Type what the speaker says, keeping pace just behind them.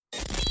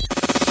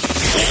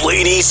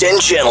Ladies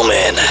and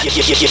gentlemen,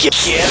 get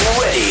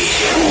ready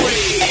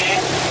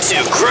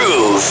to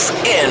groove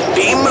and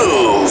be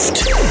moved.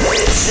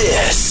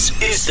 This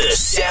is the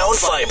Sound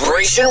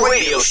Vibration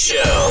Radio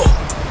Show.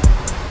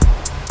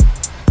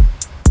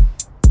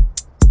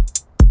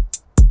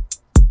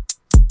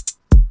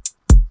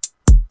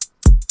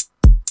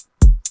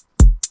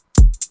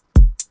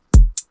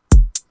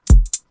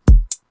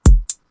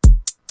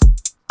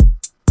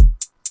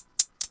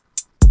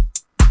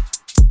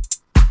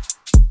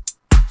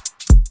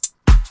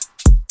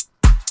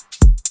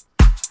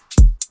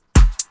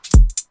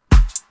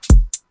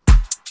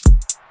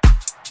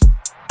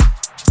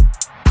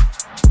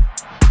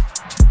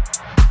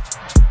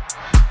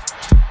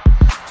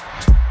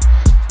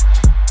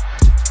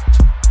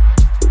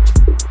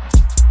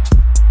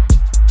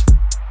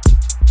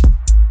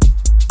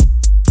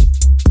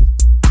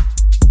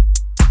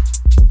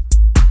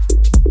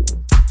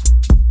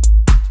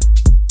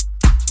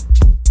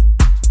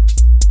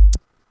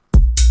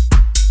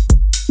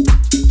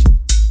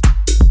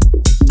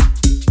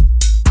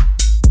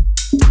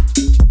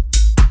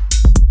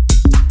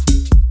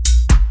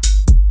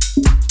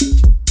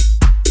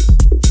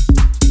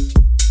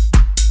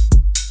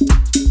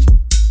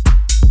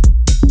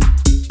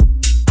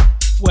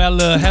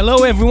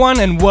 Hello everyone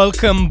and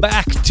welcome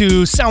back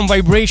to Sound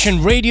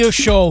Vibration Radio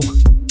Show.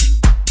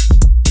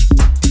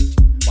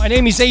 My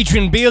name is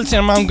Adrian Bilt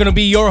and I'm gonna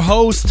be your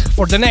host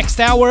for the next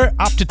hour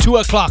up to 2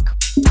 o'clock.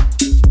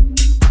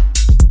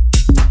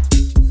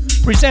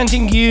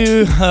 Presenting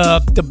you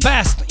the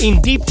best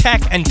in deep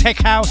tech and tech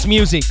house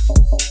music.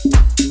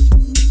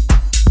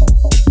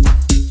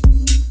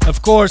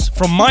 Of course,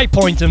 from my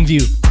point of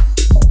view.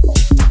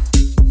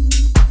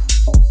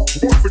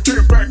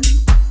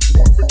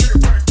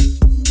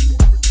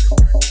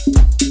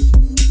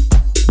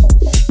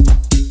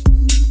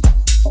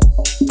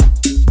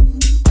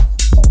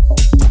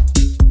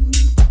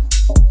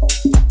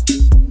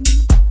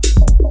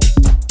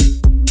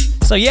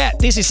 So yeah,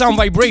 this is Sound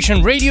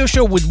Vibration Radio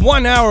Show with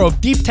 1 hour of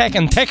deep tech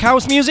and tech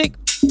house music.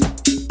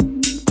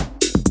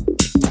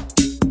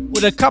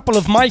 With a couple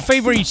of my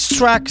favorite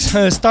tracks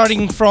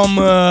starting from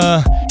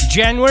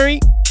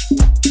January.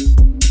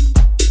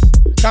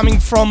 Coming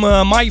from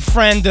my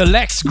friend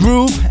Lex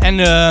Groove and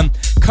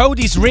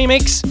Cody's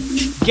remix,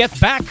 Get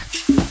Back,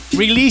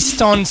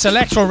 released on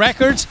Selectro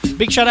Records.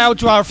 Big shout out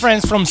to our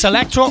friends from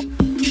Selectro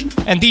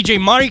and DJ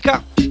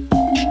Marika.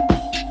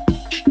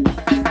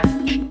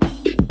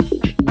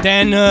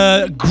 Then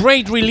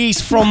great release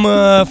from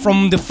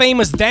the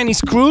famous Dennis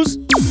Cruz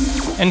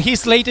and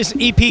his latest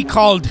EP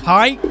called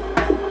High,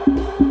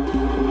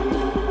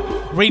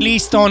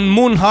 released on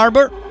Moon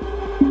Harbor.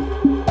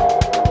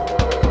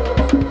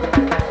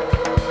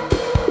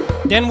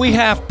 Then we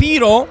have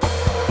Piro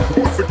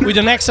with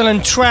an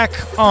excellent track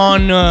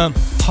on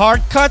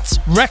Hard Cuts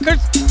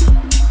Records.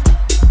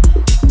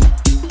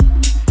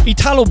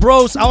 Italo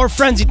Bros, our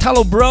friends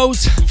Italo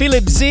Bros,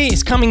 Philip Z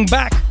is coming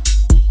back.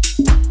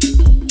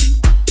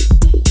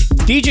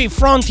 DJ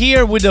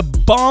Frontier with a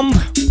bomb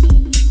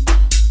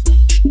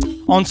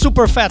on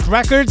Super Fat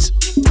Records.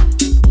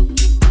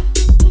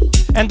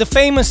 And the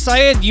famous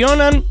Syed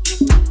Yonan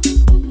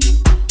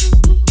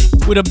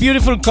with a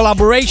beautiful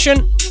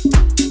collaboration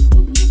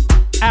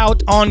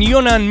out on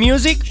Yonan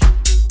Music.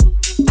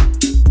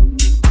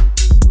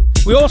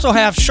 We also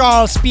have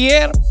Charles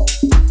Pierre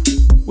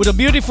with a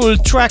beautiful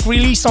track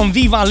release on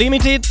Viva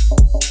Limited.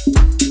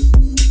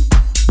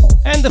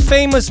 And the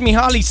famous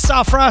Mihaly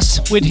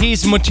Safras with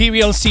his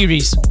Material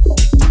series.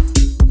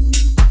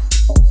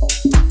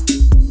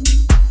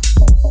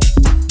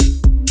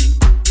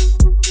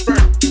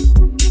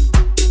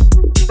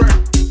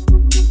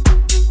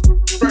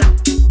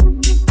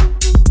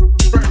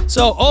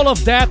 So all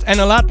of that and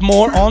a lot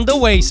more on the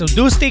way, so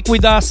do stick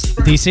with us.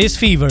 This is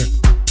Fever.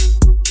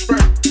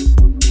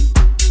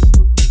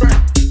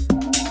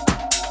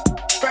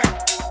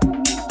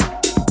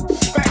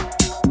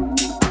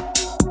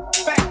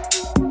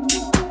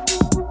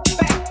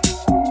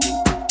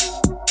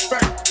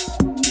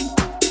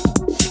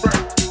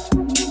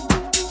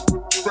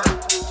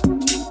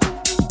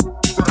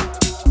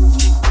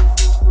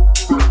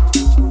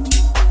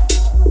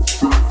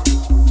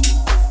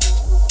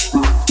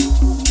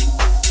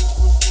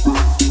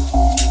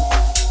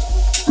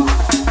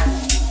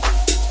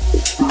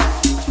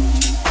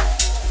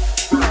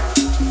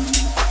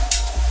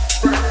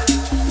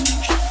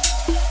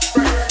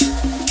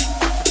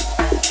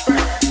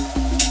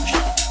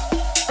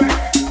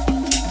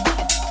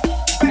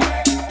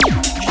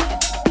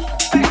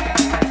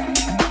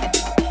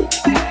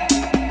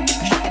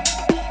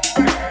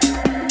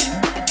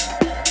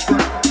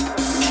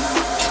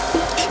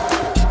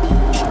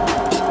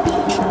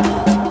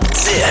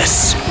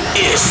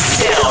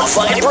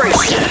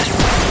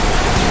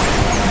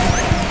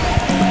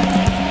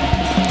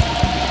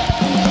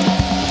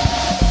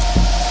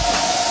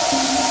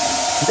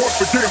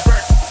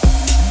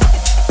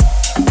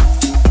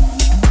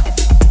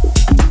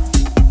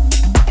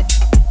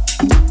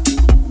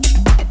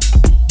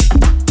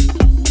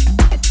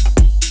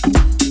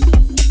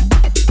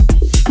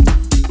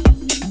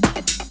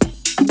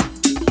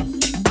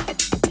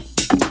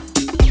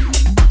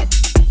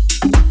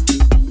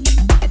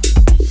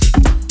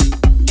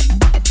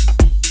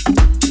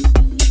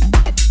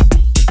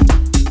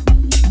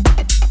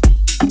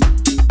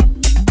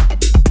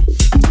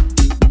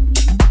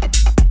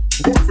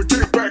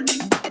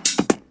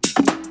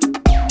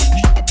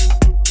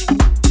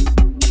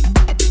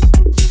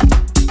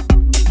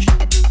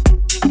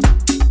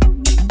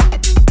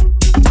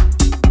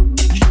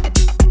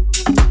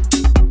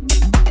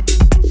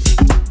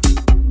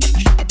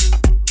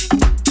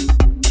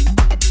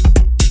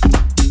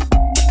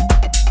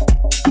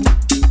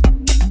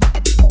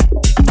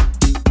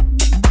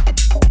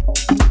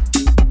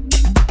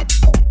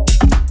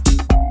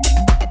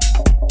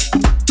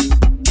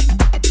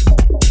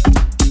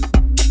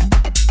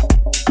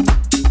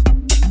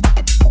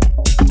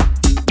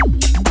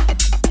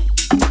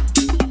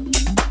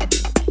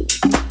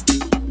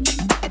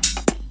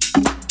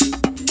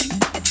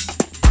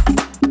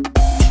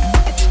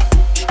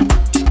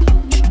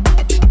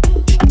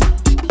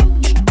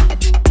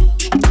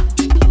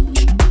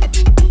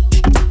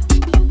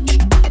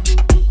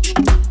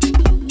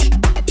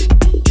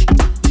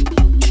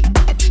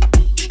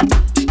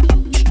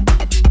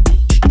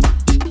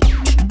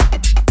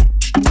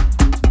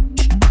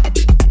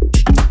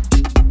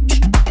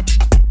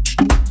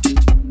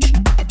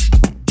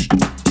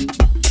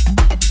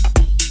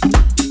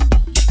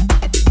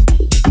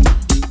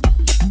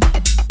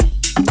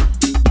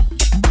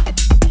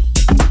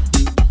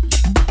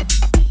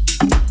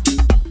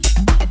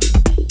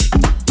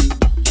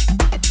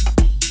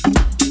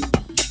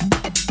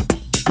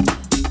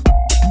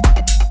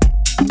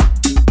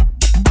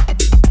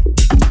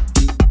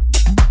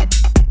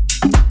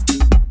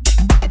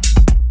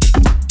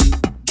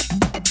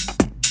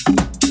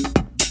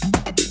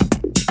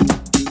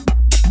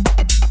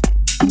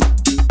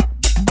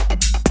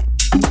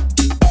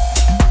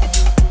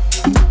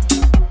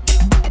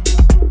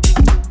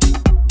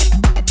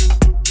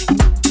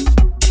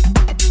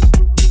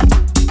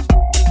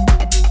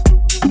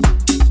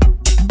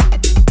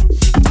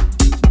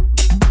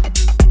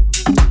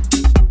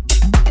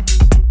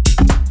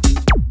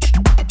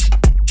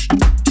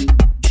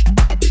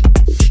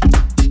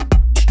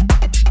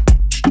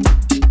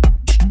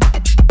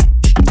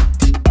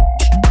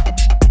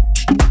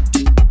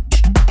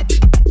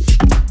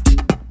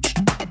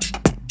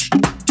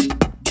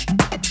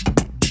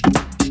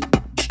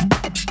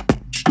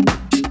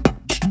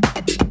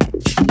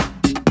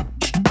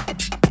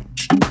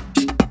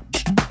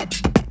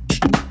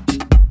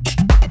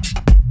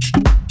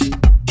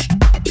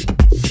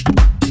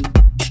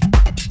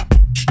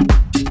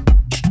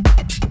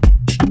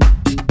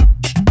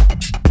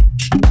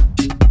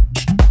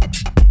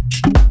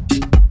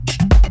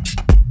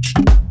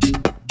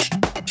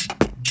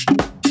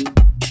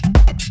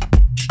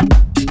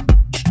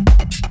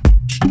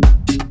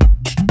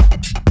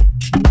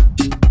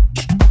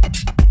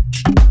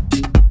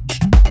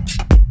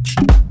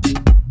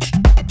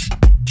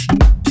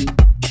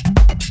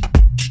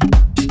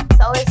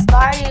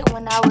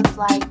 when I was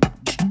like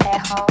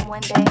at home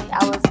one day.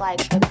 I was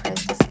like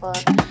depressed as fuck.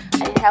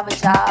 I didn't have a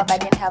job, I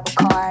didn't have a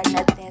car,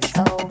 nothing.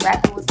 So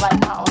rapping was like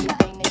my only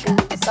thing to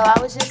do. So I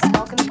was just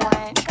smoking a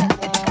blunt, and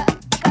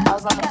then I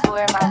was on the floor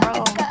in my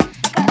room,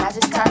 and I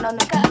just turned on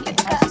the beat, and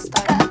I just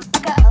started.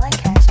 I like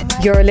catching my.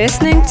 You're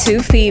listening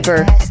to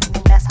Fever.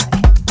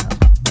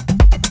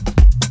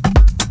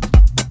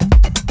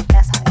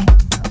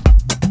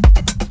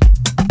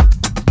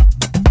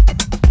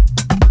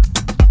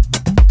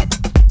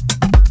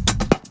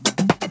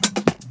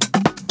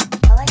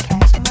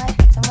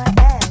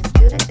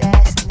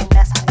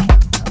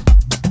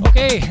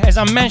 As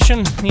I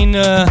mentioned in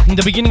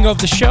the beginning of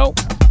the show,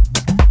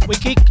 we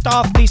kicked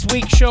off this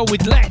week's show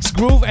with Lex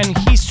Groove and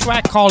his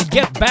track called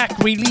Get Back,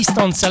 released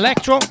on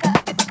Selectro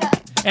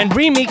and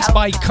remixed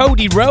by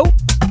Cody Rowe.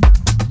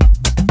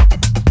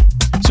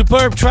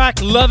 Superb track,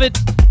 love it.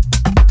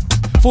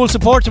 Full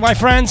support to my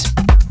friends.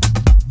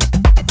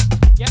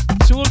 Yeah,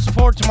 full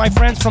support to my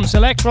friends from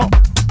Selectro.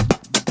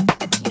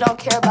 You don't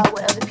care about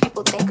what other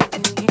people think of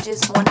you, you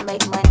just want to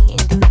make money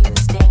and do you,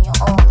 stay in your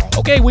own lane.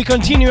 Okay, we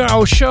continue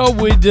our show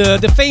with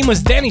the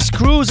famous Dennis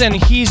Cruz and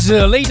his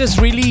latest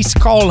release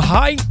called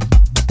High,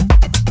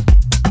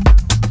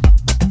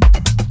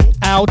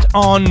 out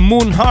on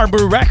Moon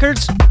Harbor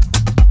Records.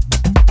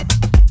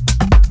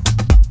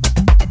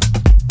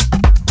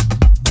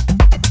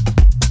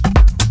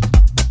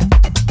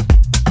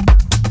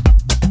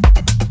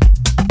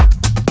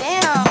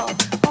 Damn,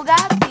 who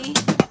got beef?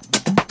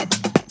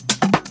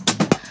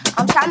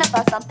 I'm trying to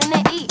find something to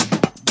eat.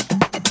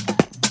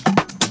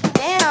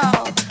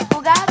 Damn,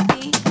 who got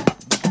beef?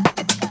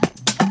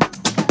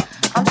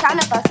 I'm trying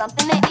to find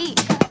something to eat.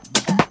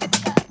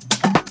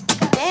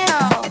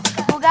 Damn,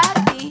 who got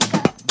beef?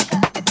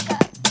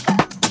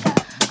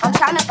 I'm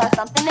trying to find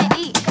something to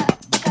eat.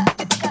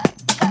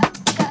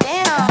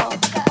 Damn,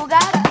 who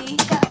got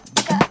beef?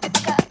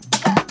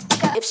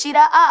 If she the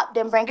op,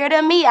 then bring her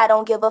to me. I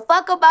don't give a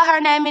fuck about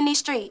her name in these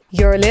streets.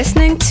 You're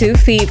listening to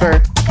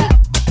Fever.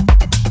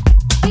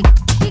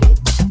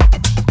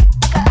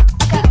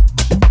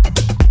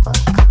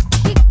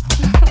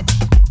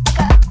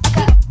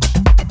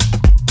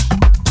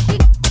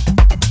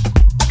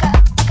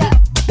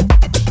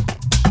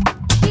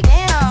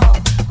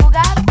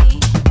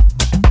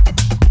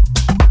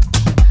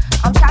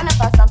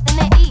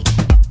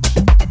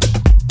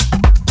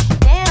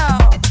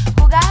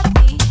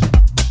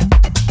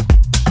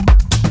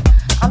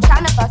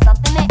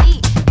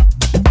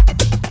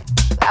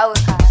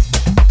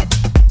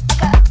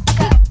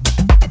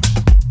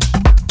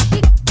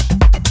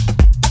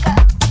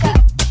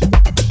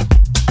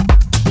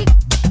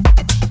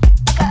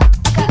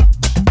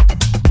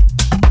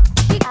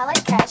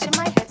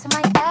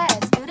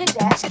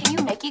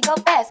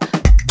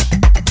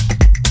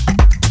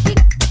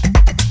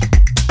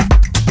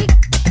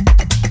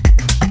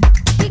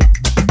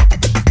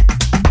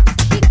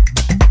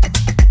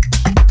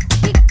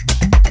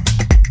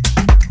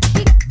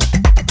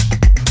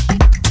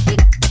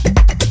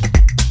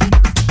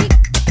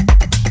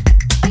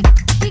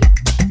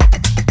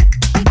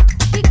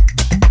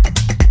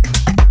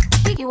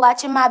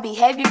 Watching my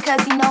behavior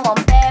cause you know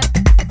I'm bad.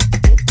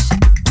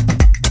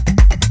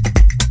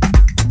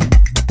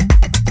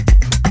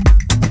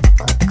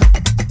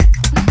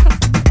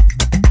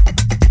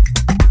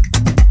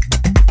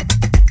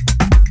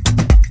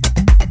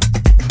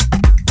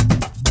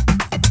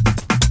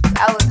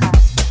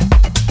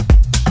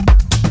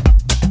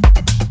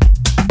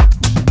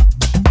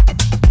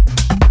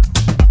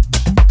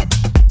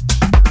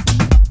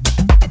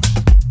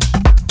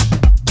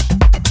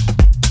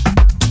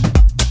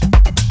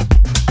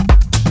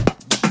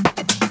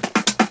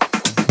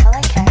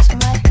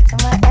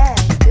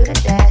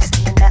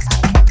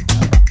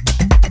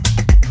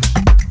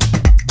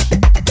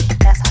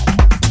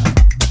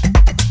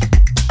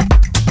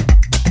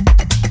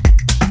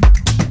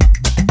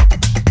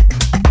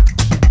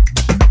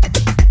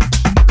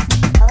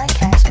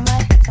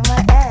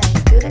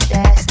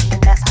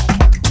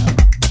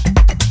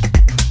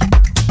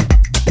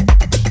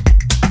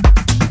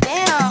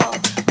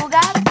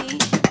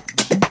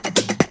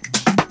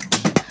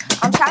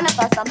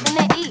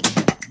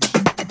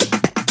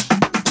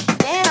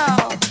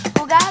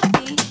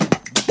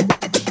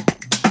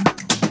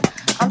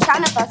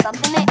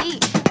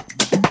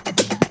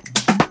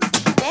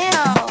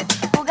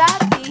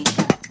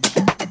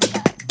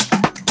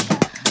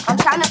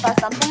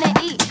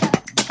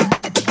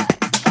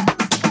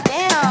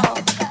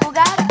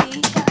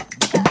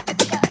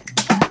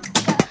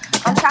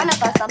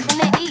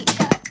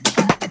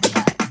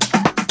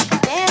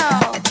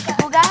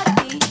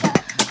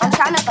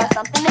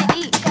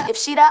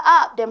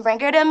 Then bring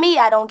her to me.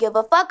 I don't give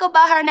a fuck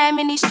about her name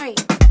in these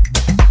streets.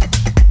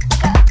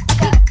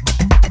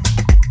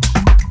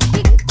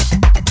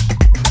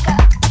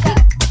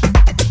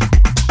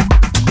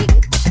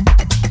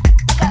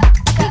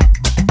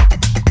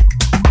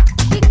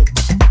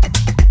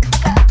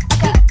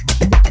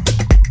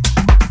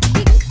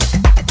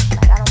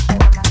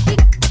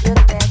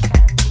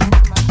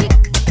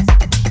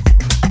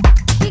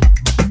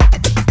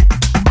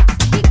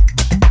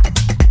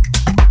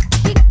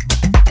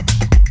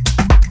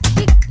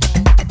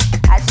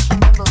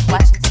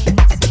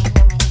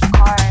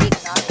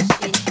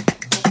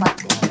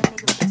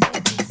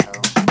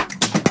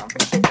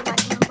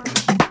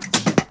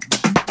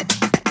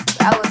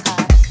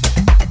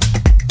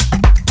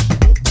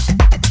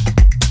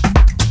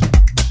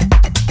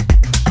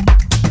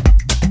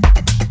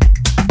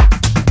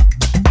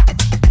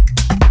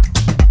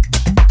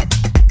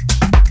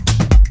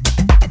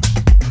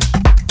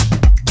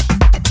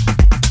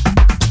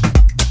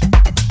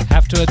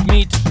 to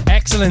admit.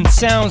 Excellent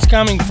sounds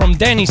coming from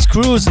Dennis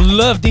Cruz.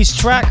 Love this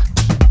track.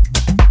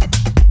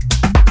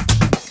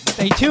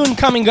 Stay tuned,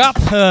 coming up,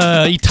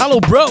 Italo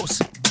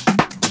Bros.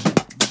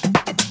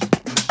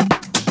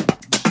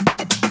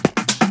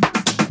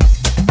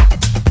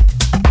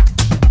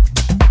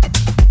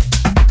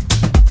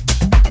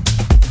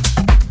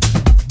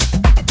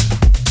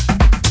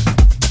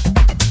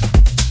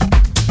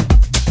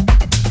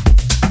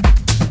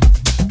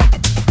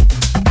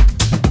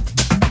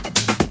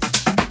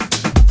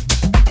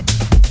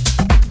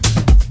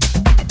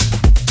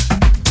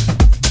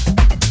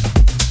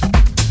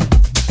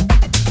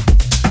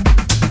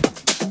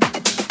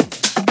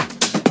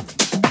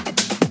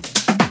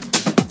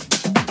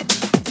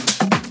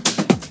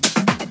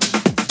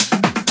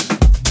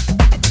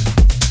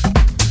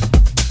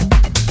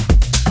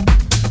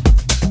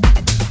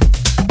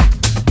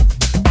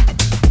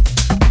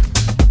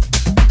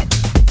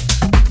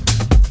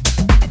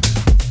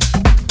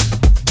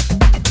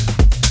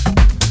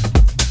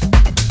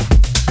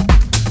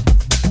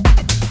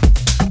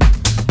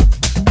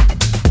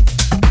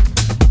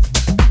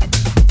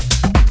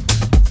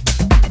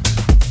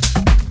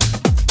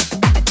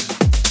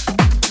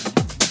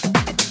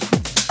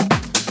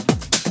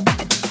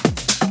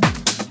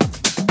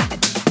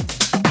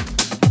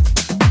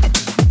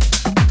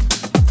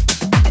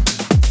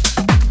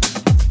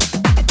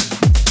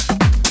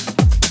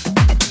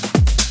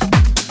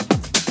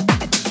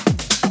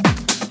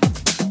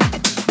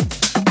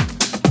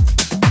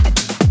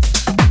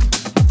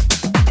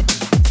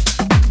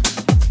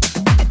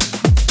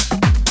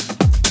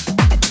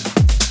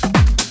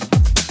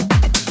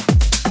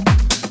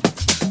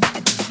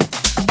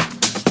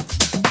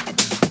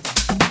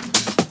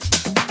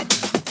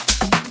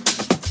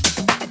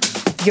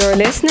 You're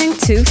listening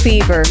to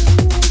Fever.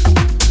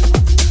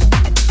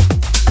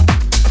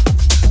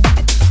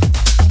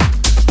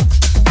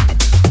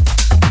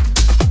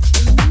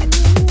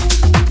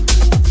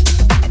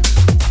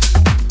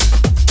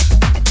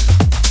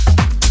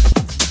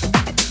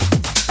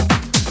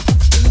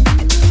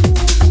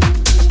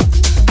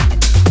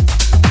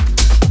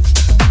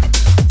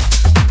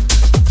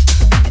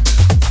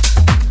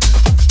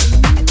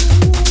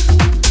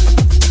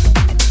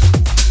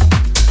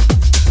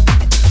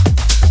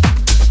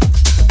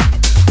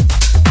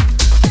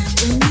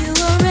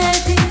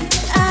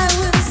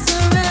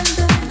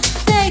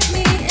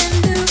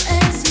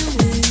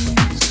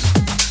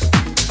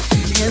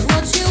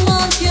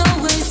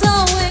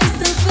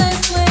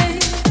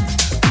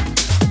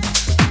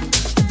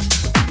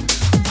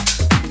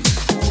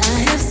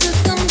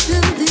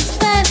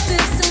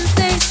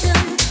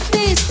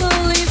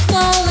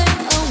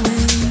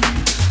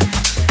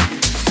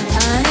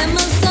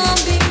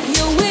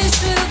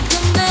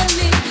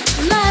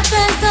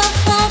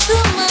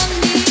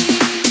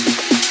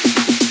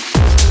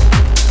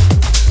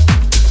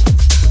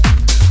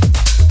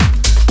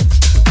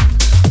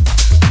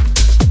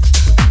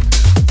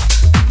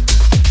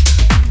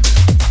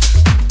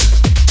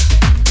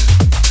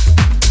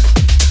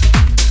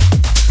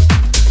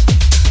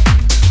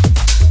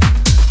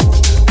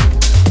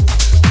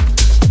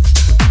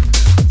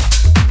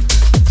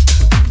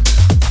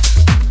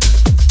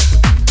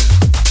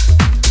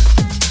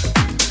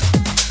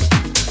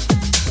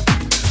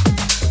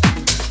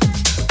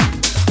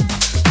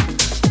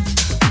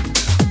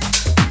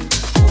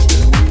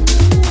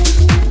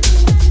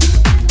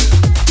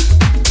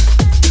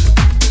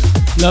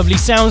 Lovely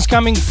sounds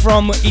coming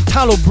from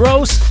Italo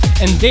Bros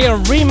and their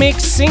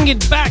remix Sing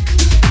It Back,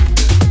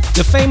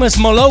 the famous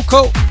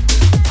Moloko.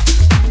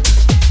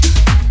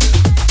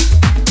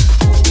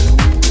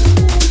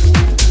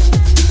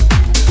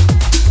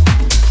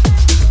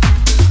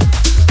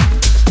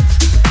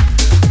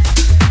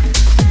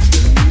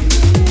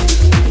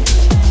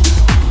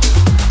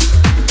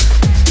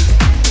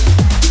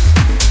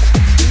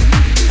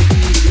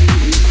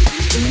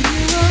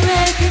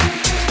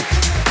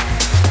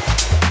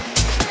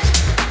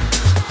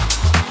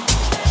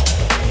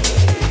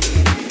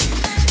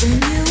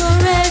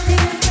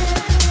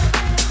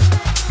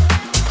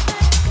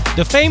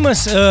 The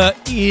famous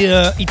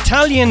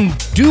Italian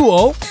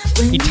duo,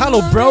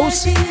 Italo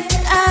Bros.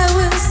 I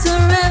will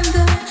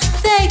surrender.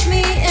 Take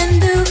me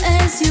and do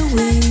as you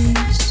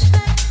wish.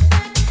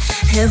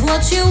 Have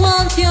what you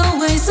want, your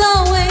way's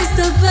always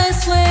the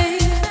best way.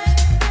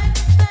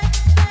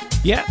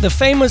 Yeah, the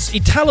famous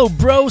Italo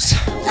Bros.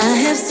 I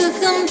have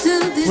succumbed to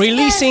this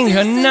releasing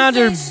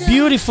another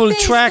beautiful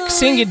track,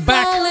 Sing It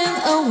Back.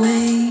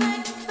 Away.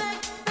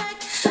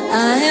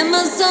 I am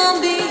a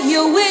zombie,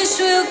 your wish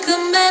will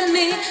command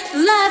me.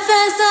 Life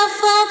as I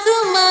fall to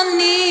my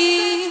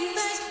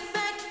knees.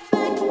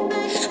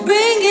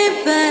 Bring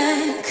it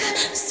back,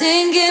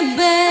 sing it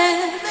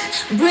back.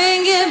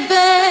 Bring it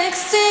back,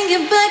 sing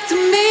it back to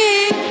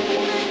me.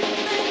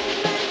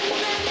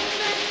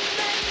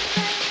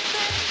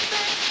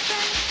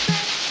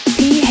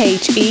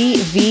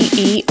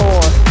 PHEVER.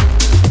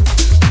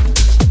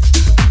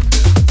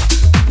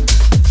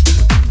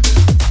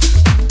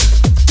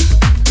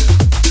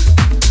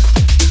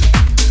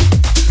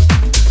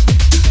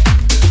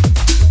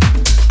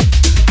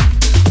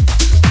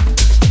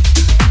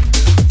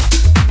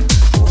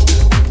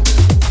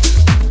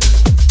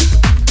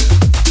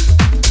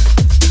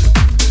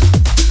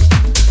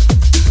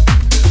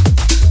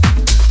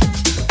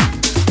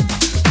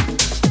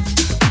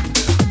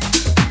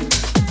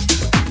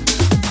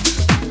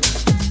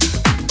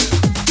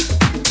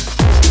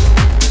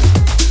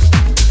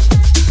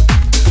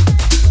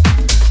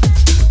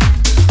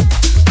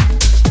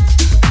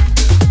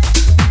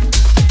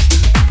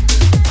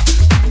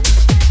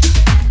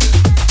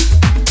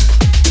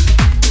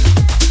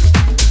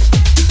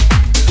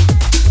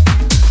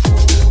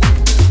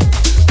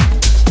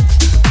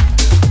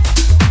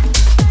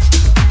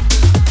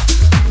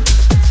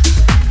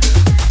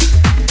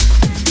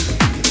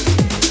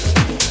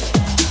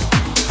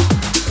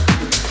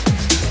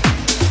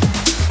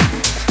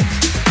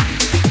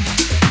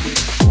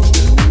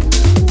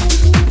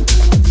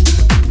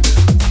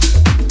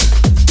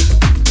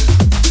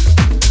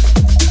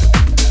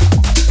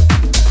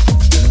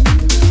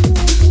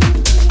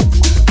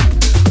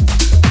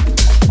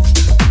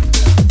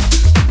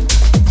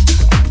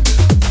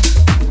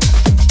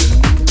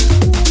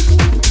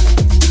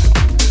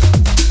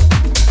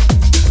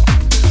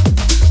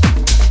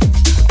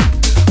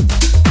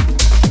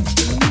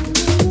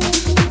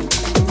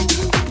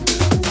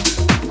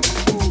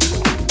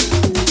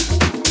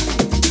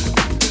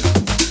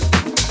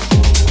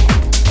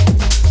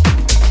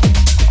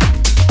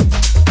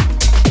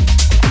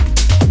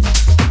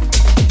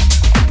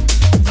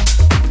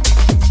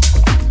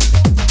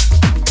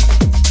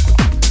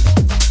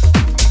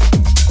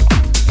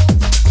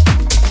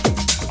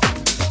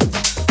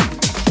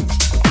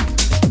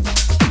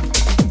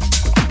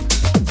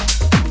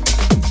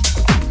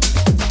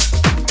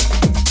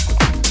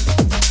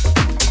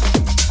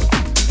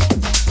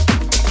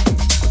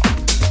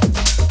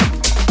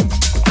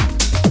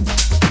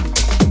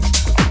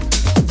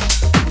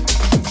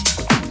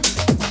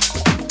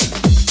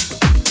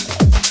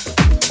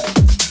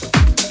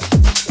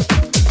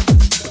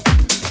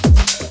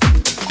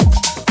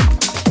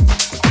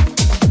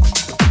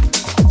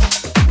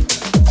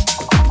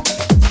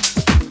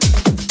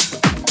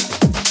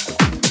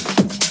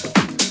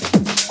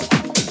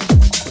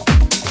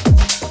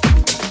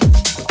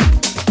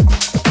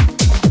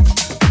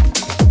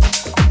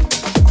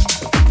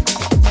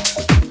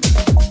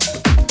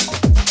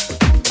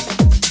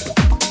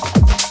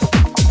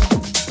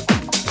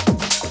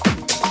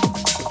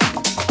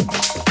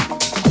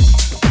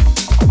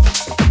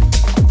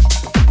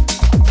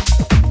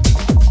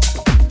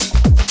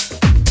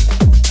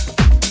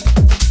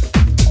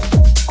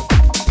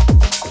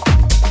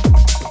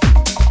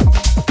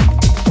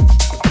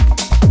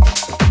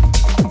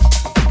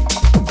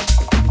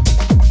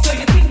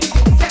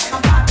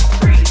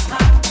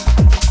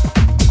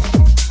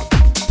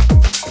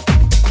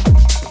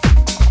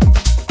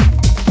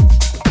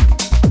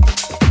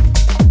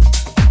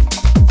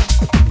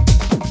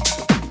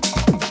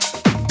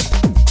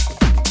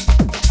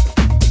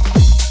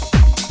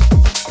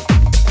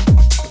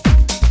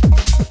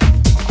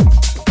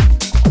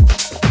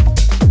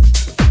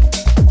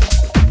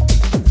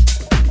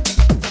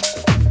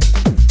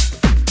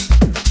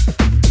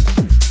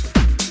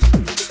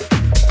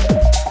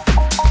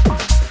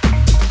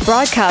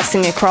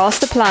 Broadcasting across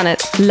the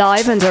planet,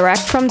 live and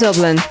direct from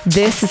Dublin,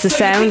 this is the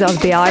sound of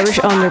the Irish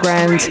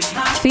Underground.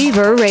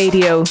 Fever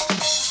Radio.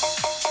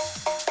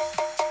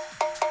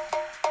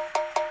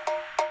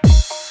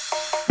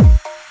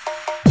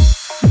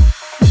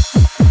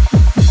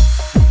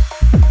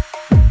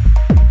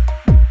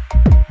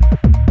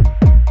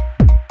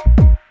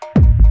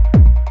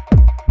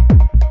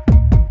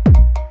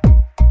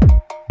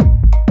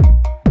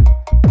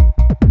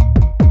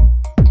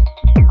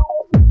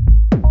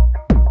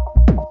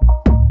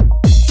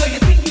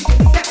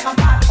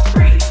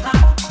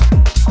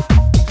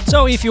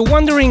 If you're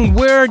wondering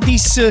where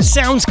these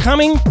sounds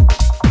coming,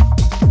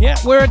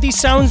 where are these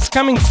sounds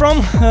coming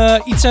from?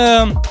 It's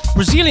a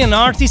Brazilian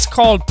artist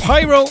called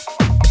Pyro,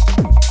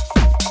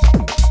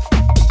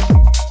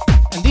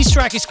 and this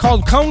track is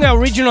called Conga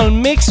Original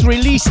Mix,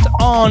 released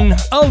on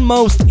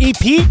Almost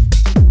EP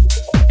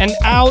and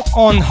out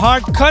on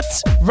Hard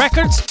Cuts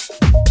Records.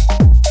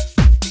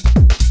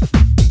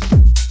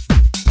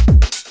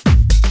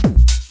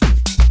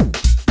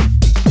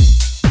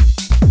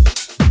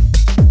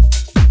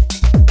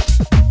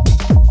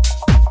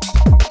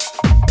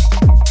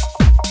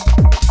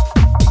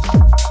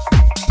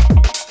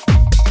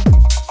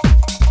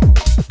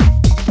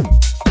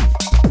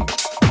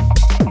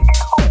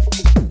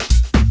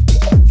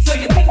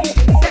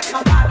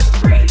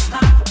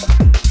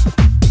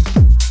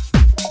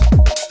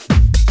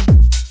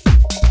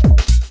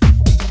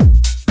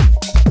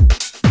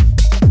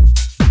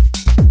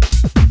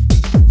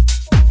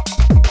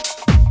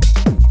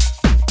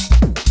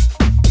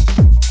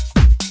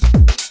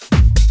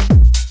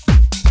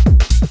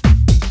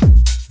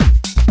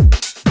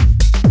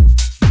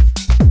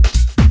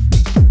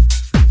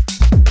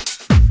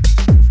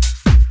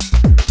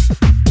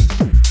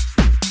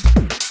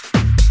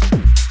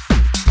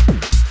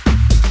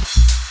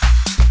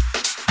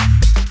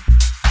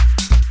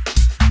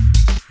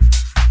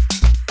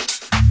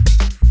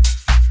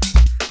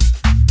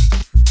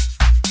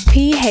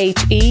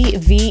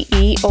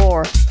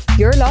 PHEVER.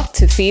 You're locked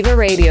to Fever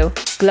Radio.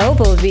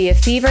 Global via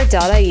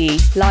fever.ie,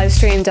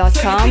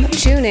 livestream.com,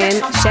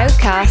 TuneIn,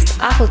 Shoutcast,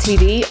 Apple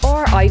TV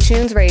or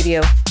iTunes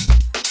Radio.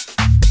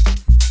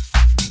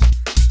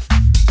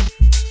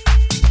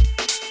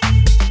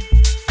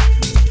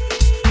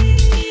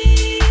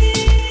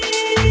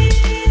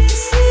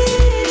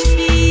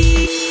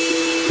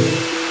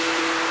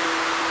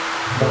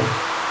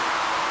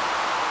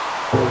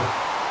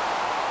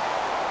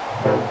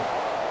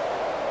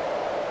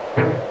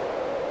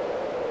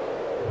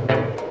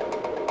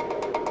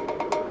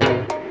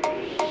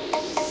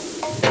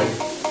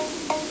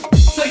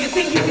 So you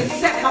think you can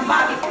set my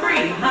body free?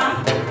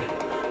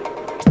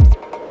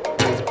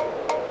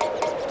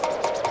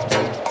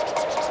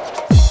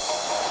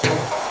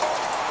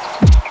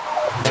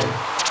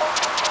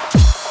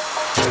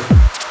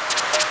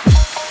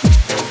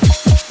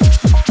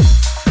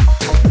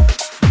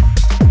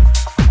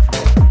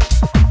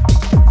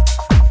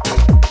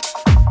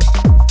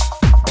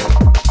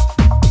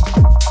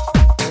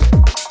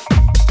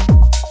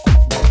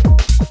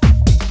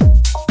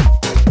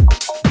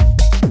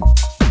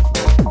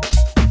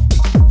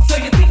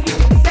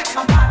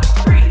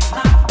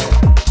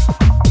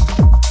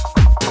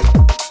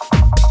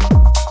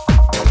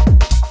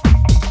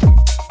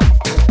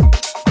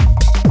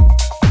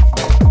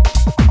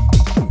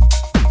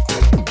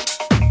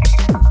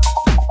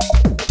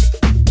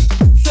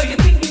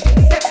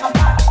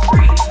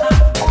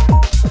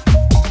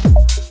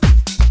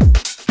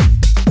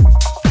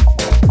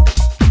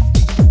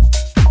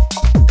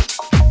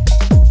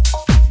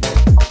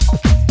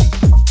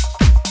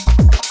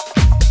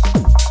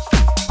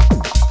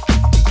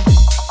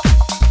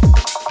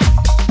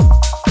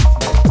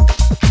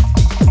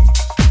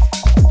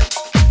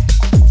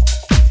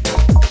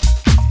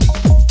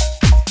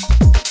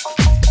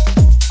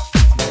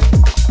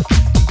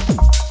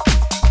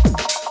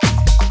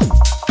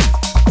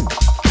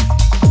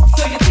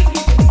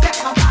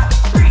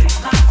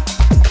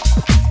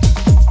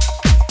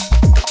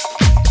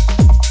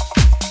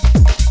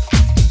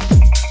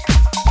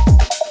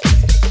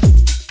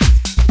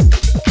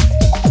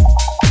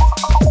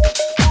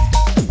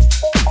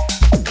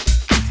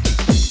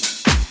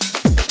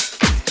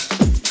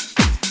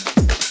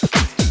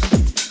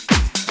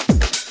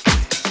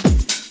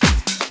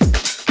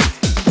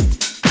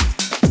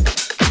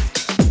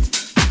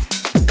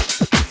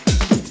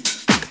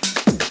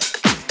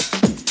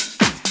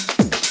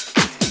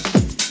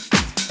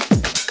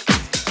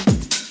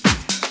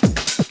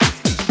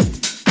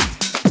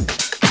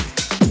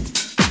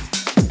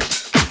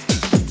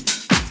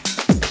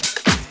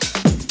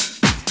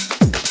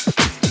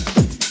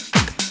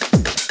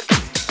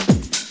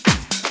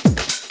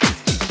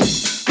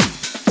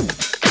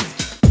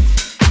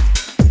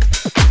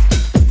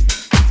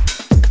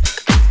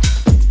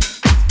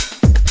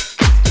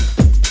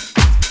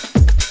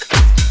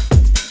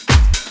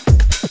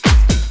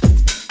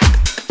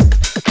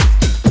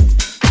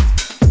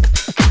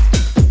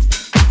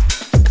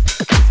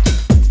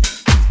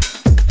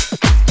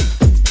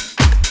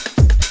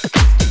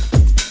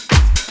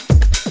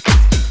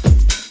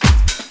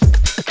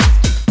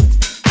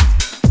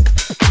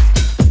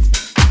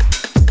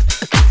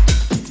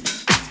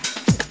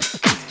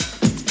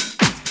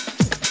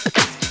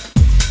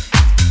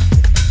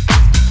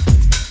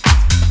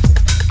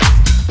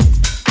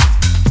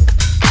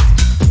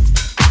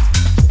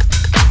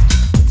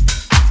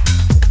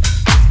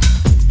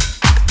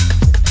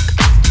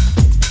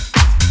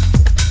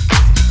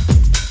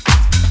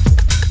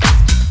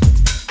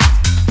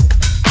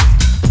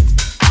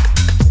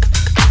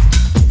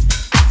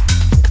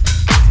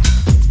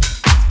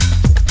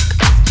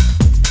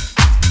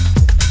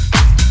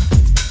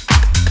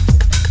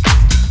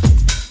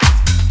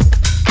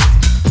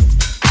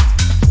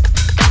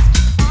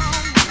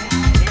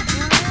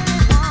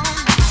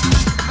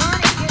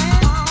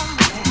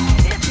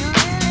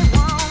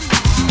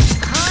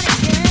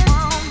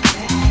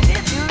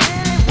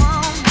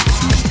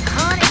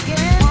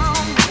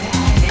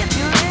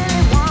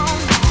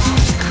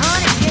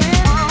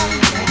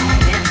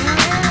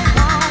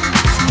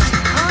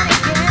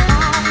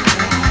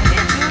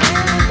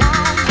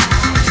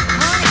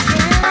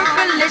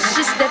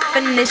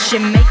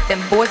 definition make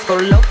them boys go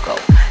loco.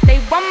 They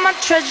want my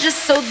treasures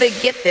so they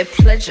get their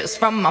pleasures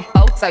from my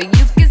photo.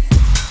 You can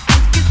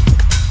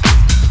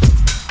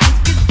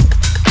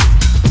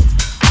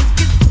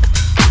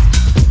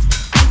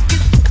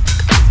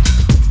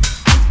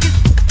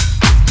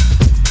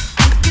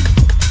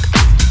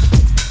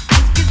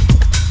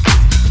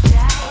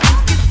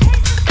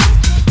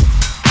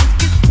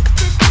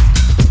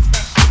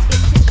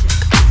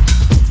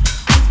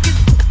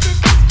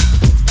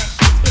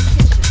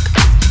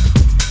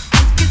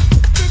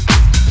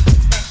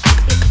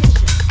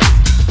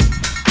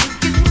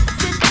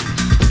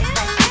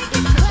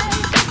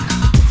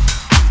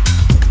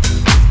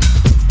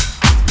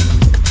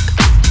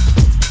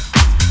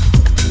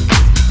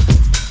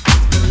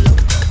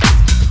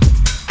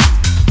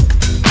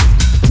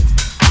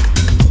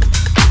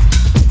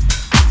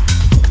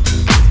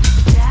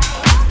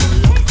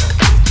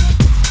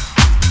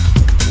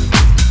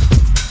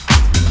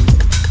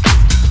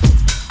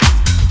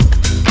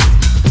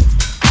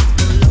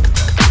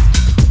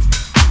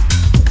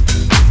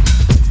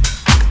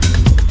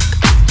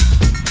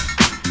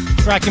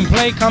track and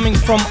play coming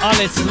from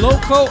Alex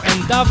Loco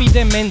and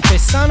Davide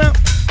Mentesana.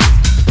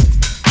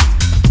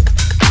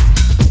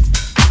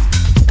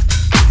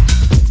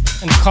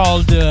 And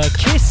called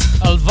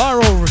Kiss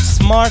Alvaro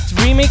Smart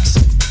Remix.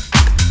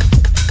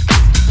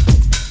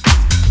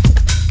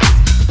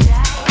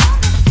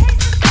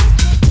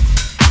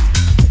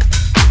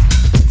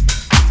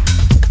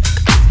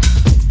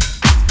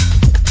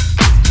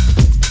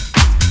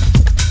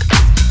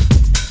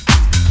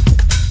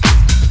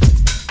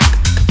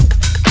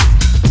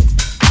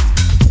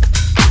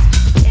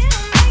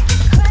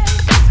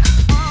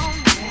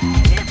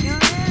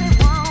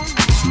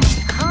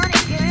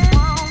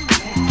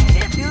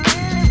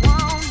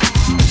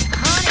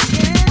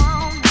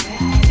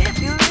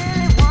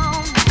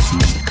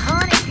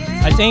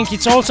 I think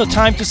it's also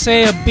time to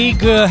say a big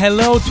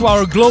hello to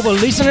our global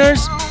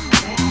listeners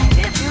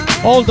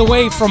all the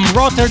way from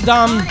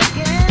Rotterdam.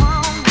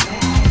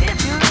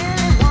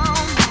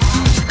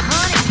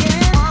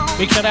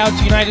 Big shout out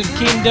to United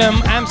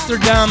Kingdom,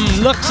 Amsterdam,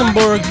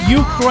 Luxembourg,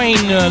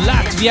 Ukraine,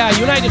 Latvia,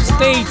 United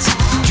States,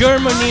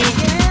 Germany.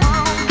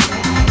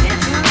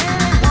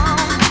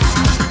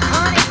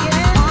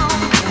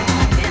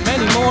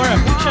 Many more. A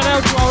big shout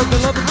out to our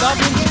beloved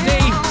Dublin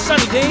today,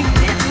 sunny day.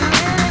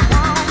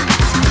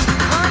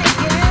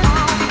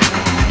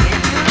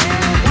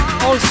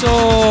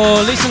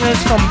 Also listeners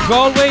from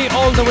Galway,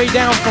 all the way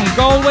down from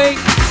Galway.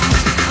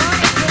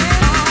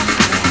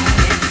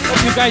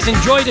 Hope you guys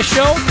enjoy the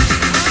show.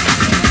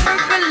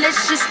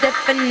 Delicious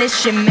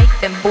definition make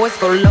them boys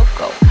go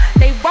loco.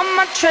 They want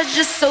my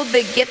treasures so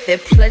they get their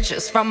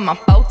pleasures from my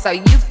photo.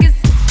 You can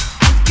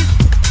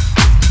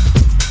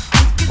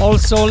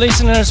also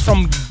listeners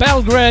from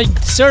Belgrade,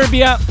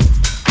 Serbia,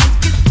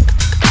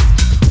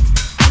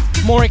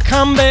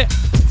 Morecambe,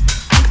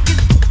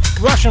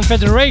 Russian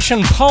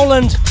Federation,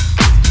 Poland.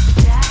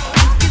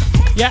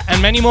 Yeah,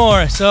 and many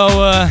more.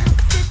 So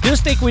do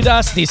stick with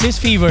us. This is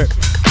Fever.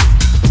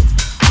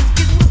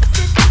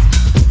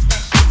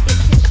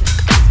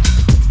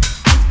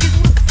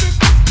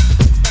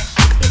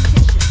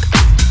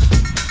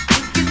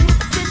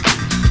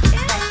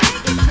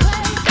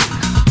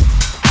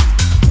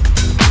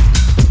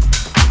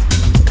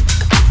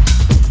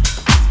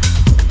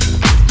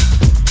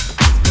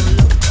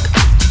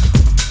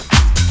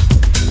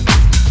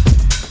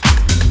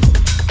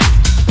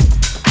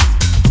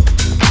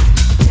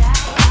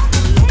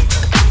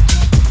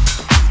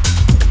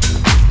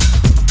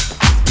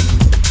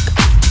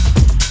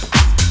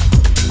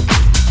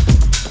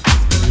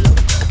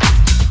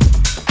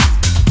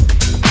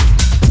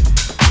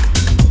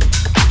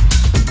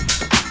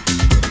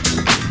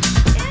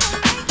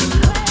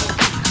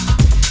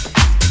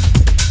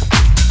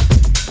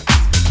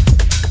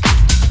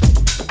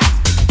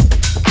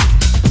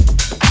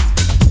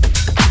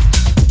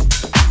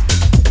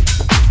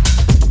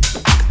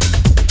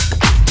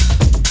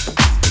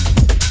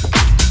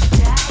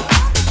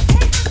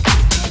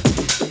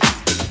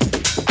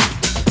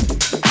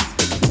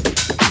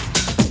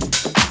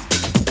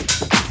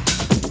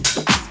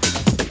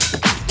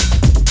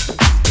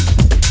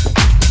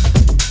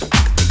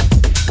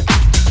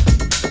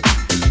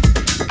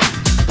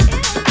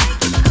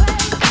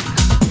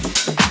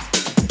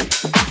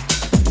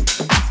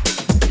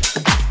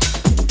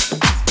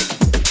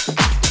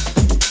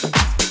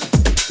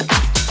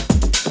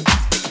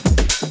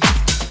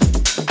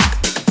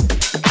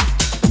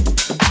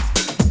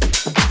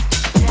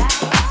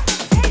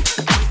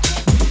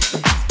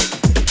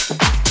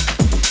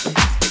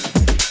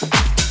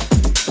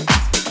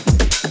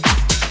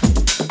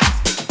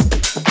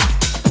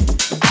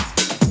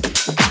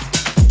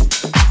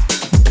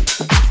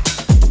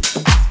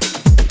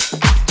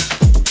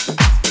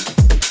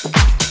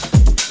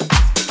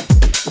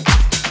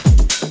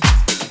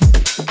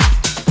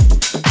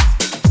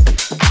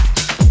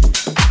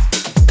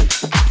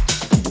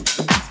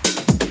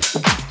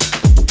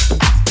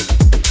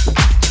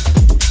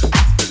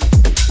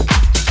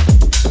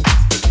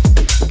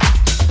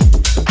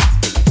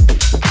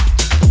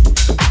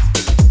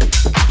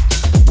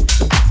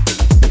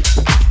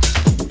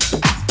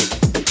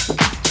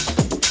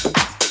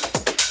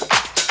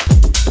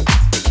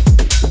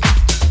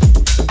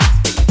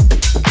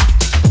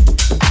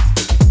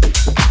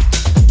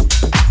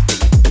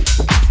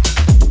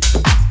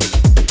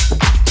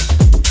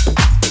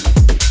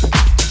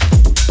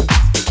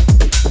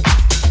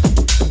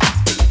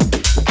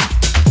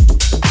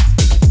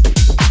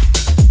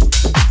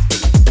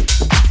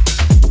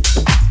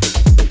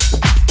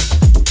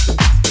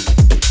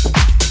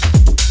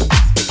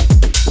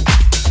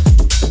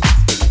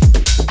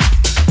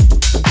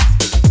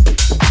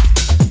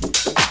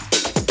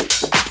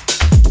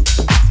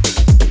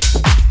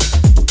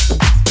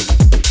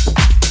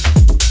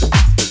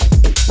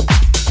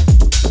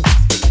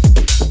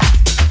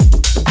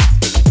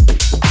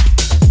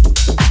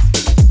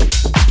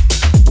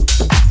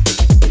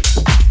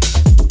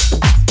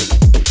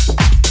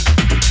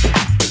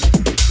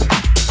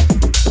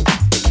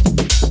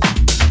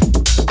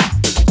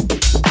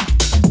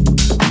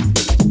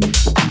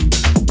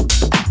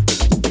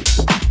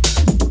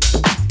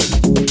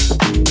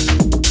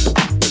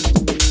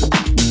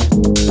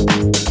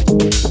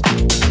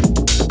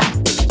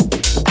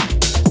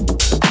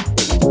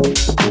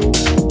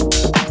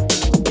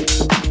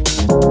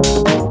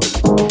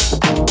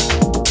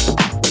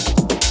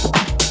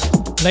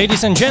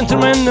 Ladies and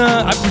gentlemen,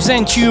 I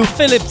present you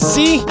Philip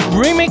C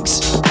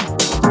remix,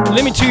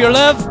 Limit to Your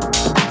Love.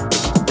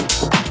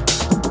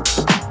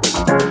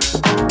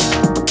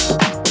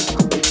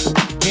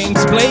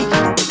 James Blake.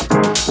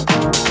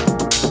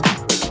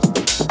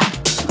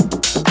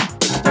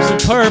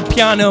 Superb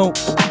piano.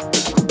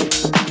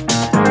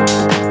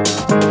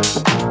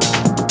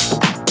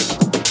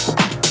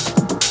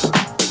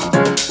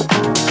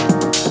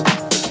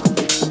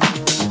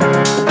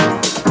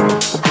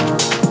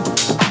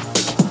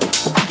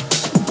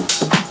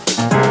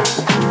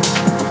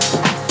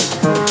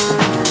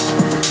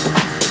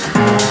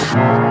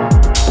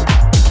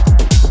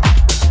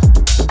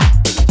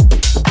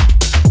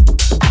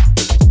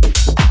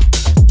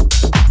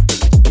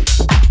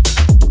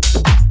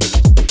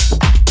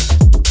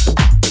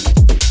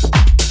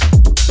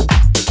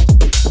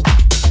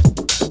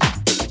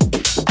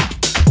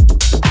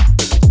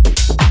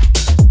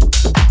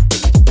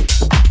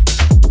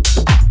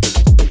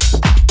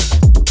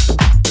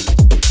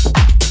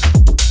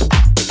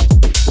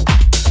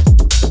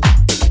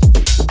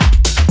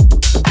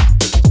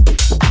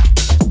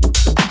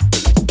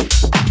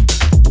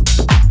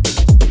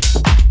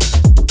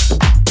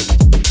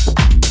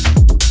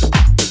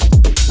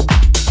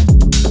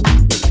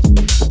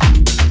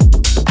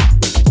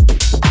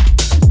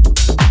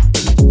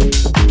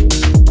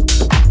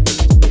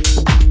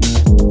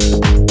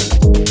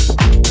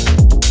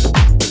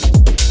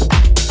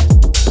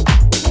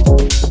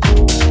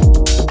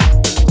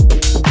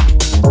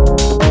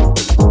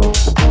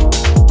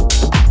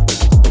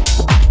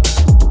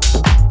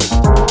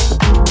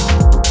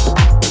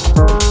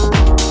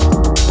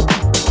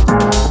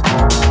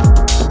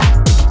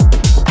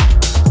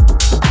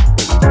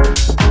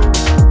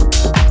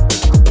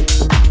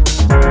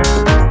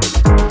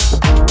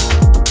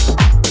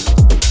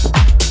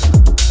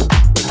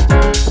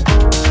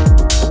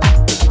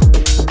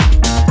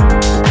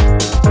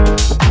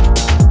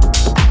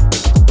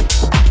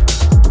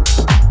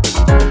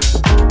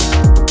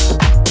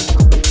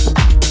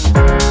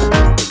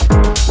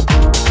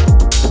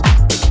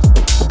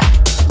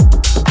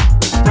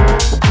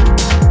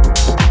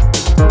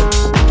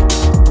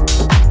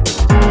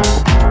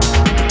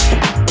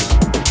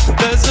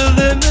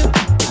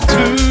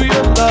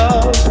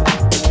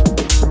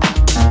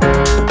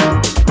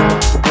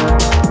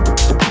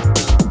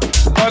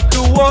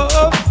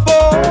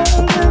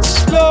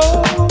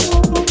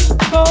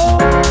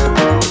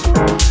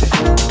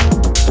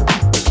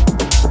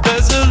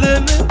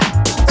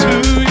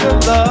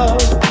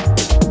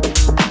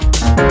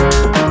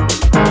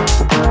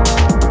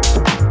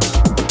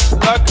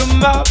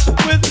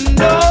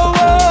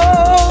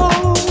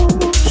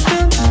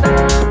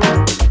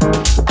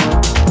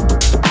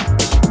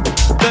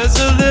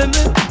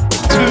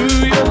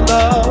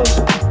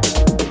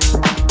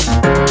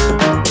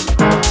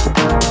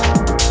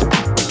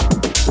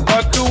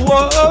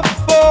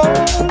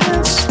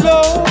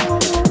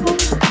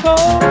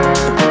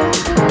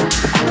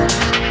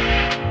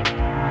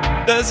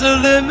 There's a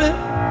limit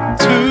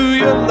to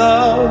your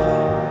love.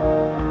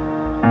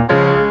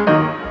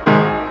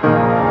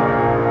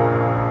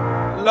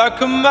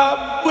 Like a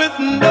map with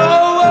no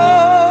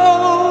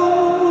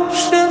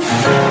ocean.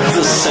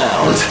 The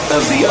sound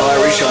of the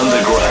Irish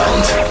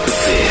underground.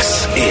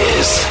 This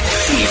is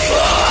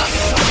FIFA.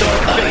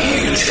 Are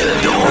you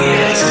turned on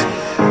yet?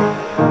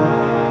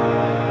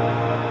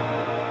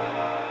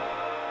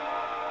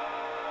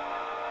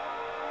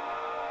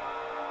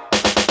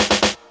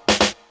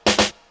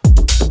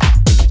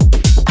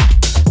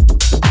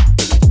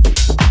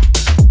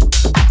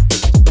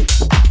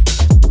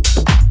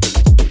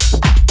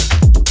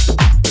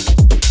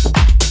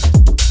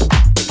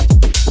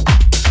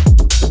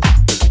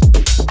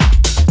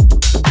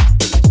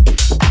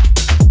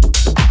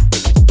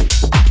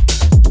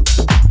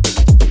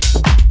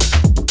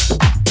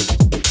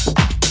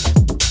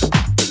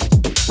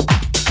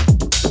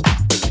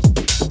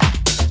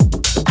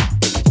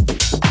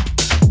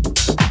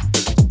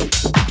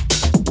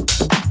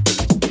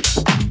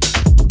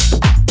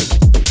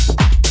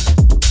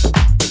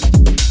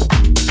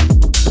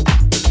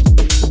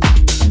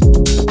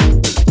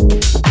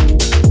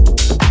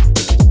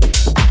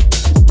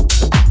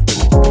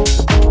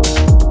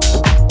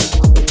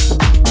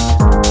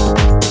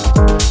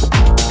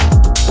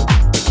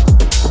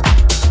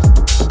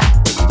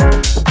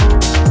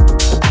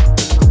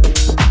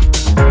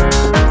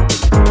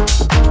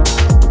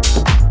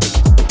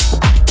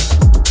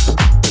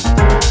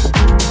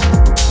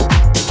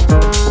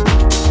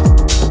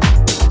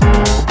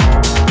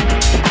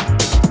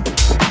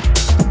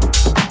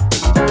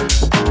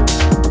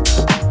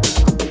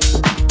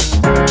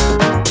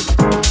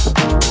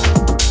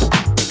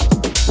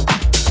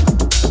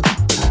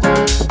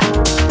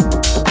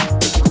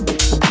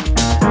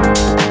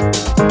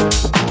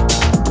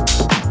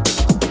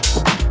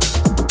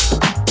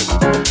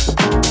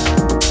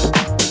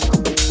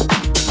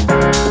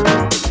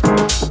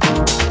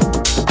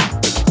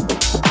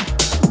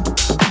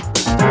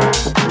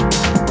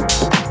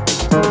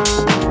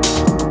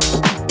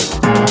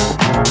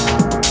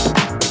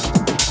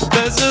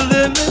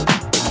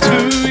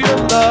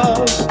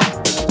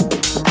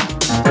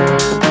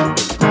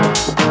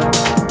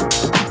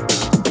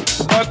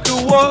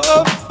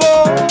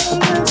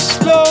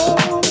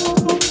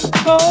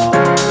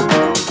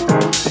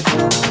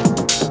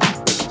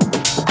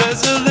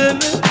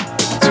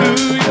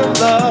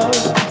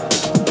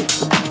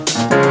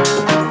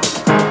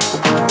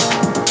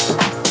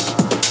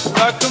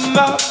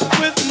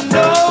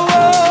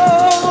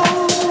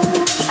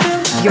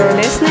 You're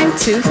listening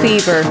to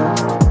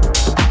Fever.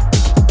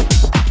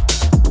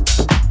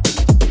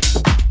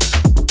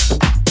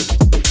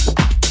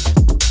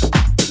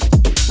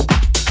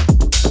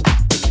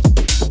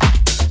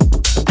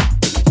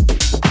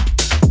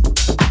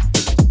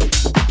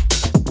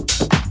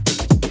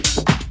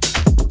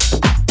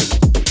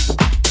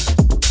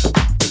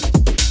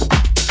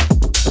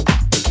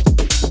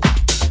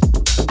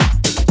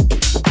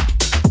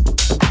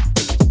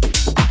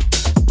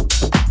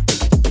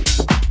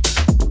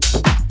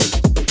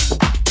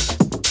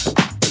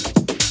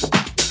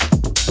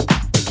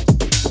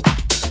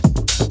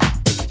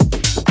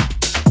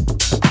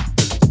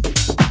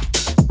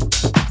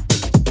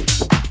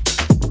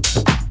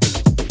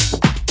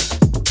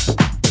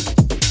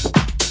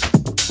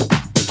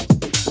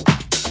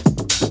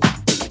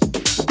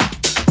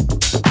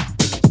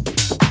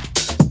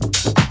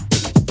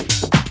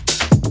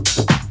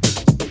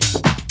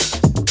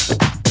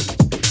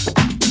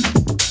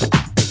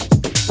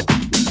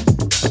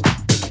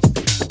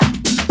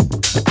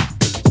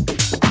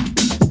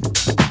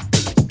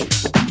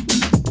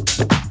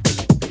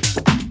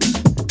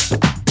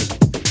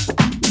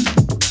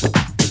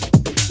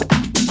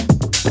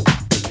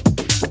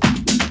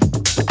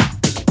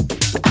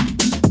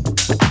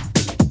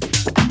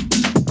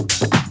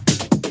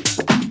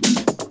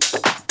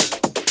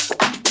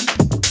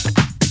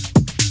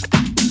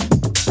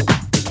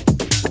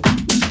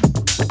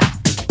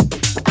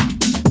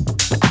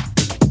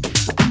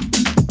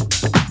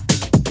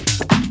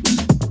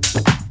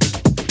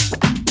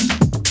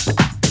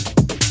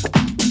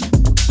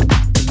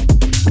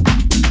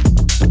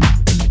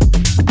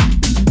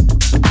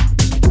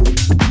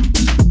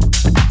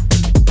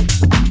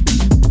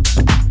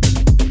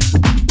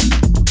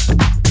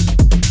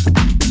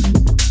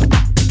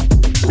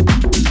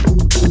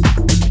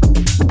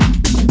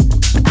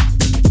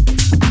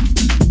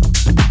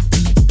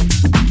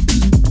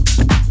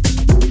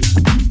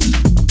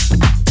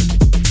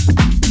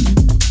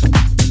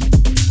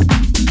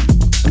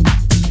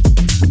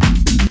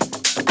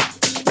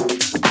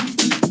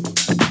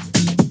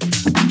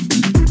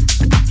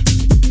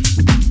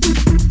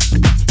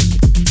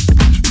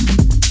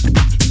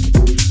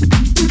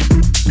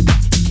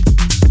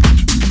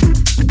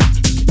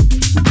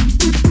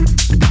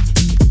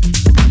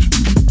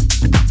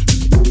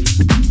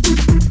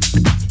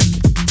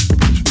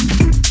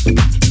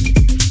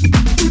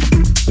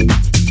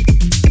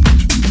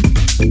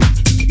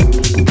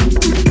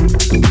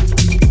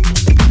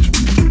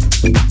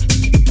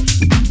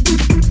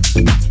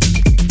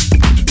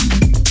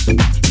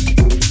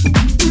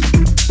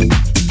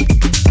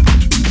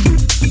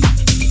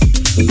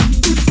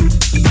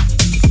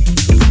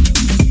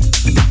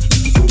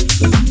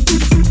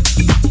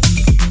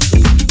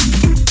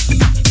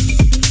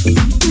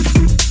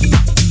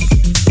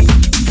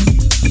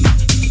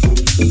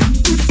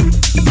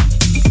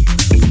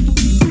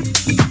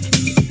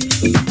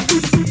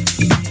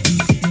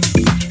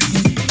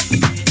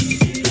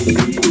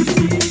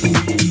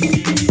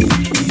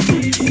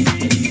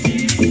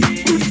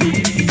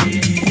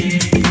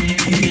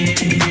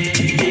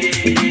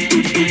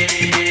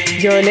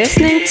 You're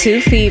listening to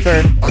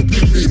Fever.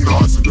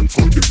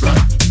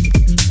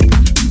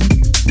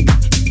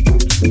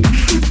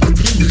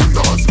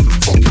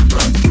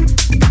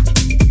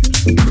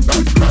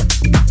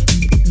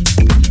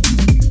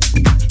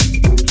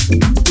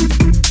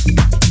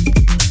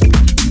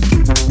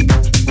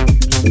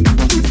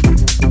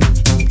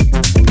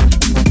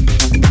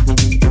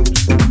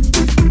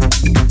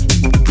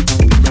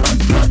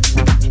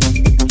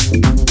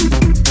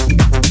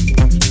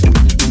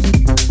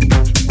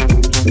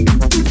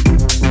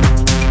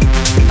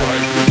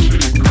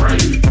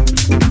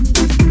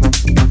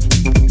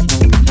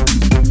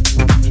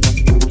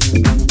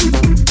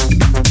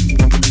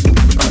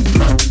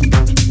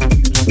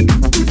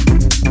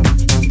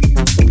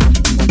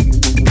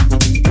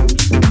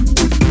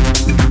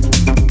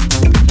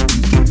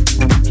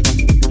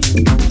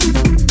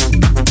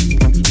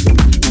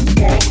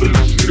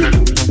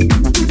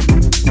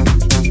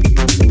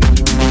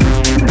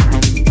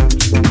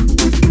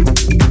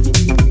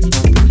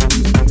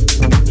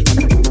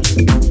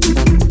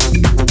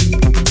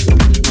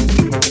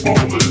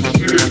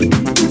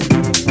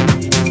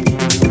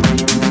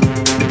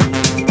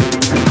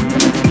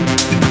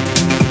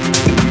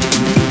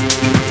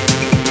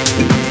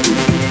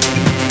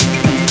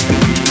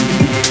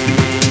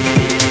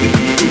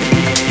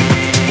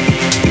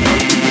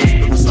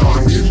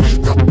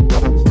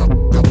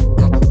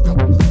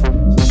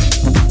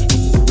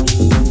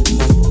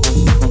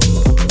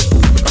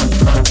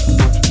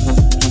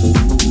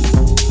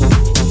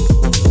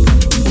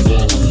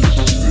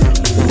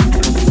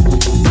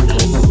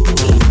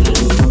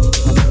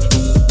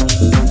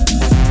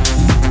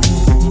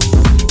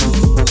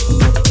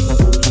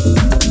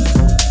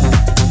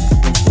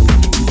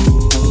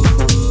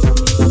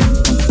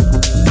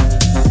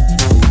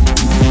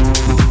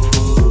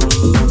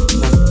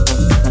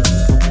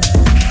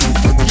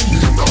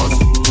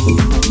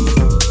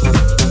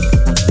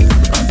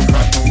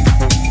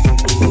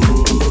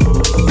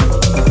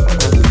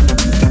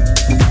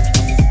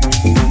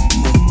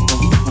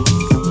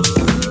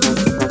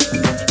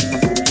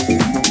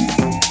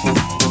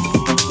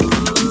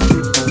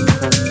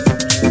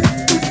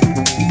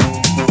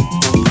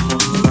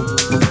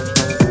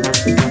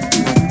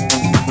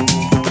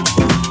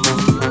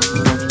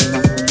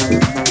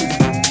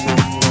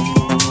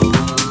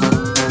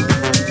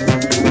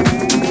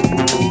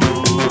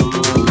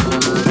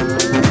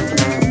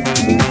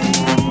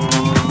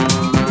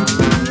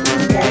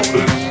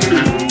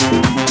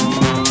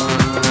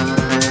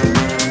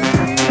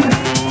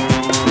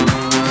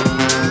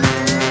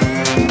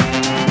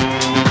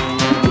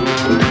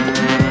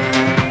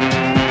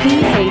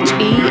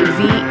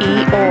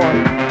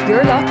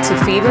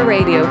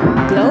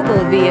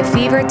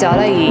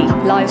 globalviafever.ie,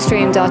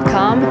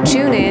 livestream.com,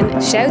 TuneIn,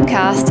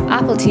 Shoutcast,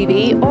 Apple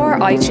TV or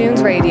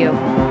iTunes Radio.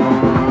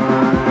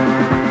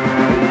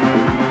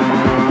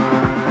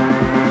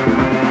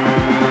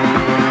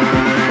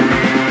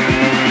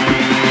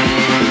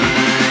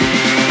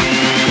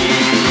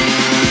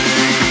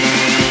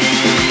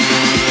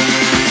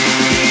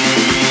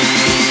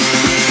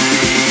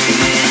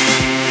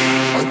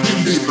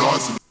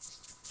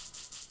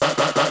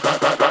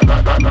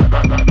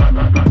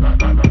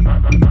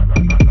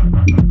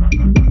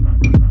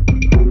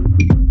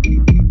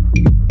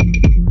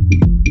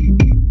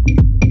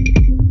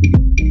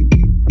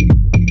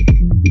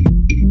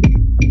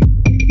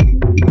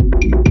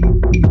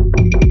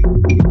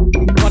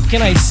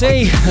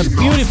 Say a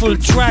beautiful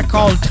track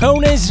called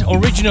Tones,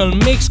 original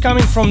mix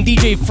coming from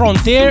DJ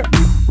Frontier.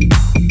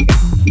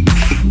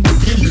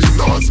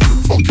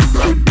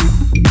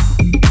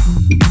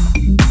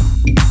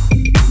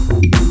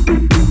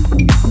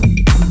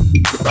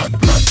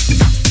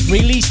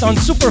 Released on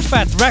Super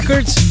Fat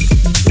Records.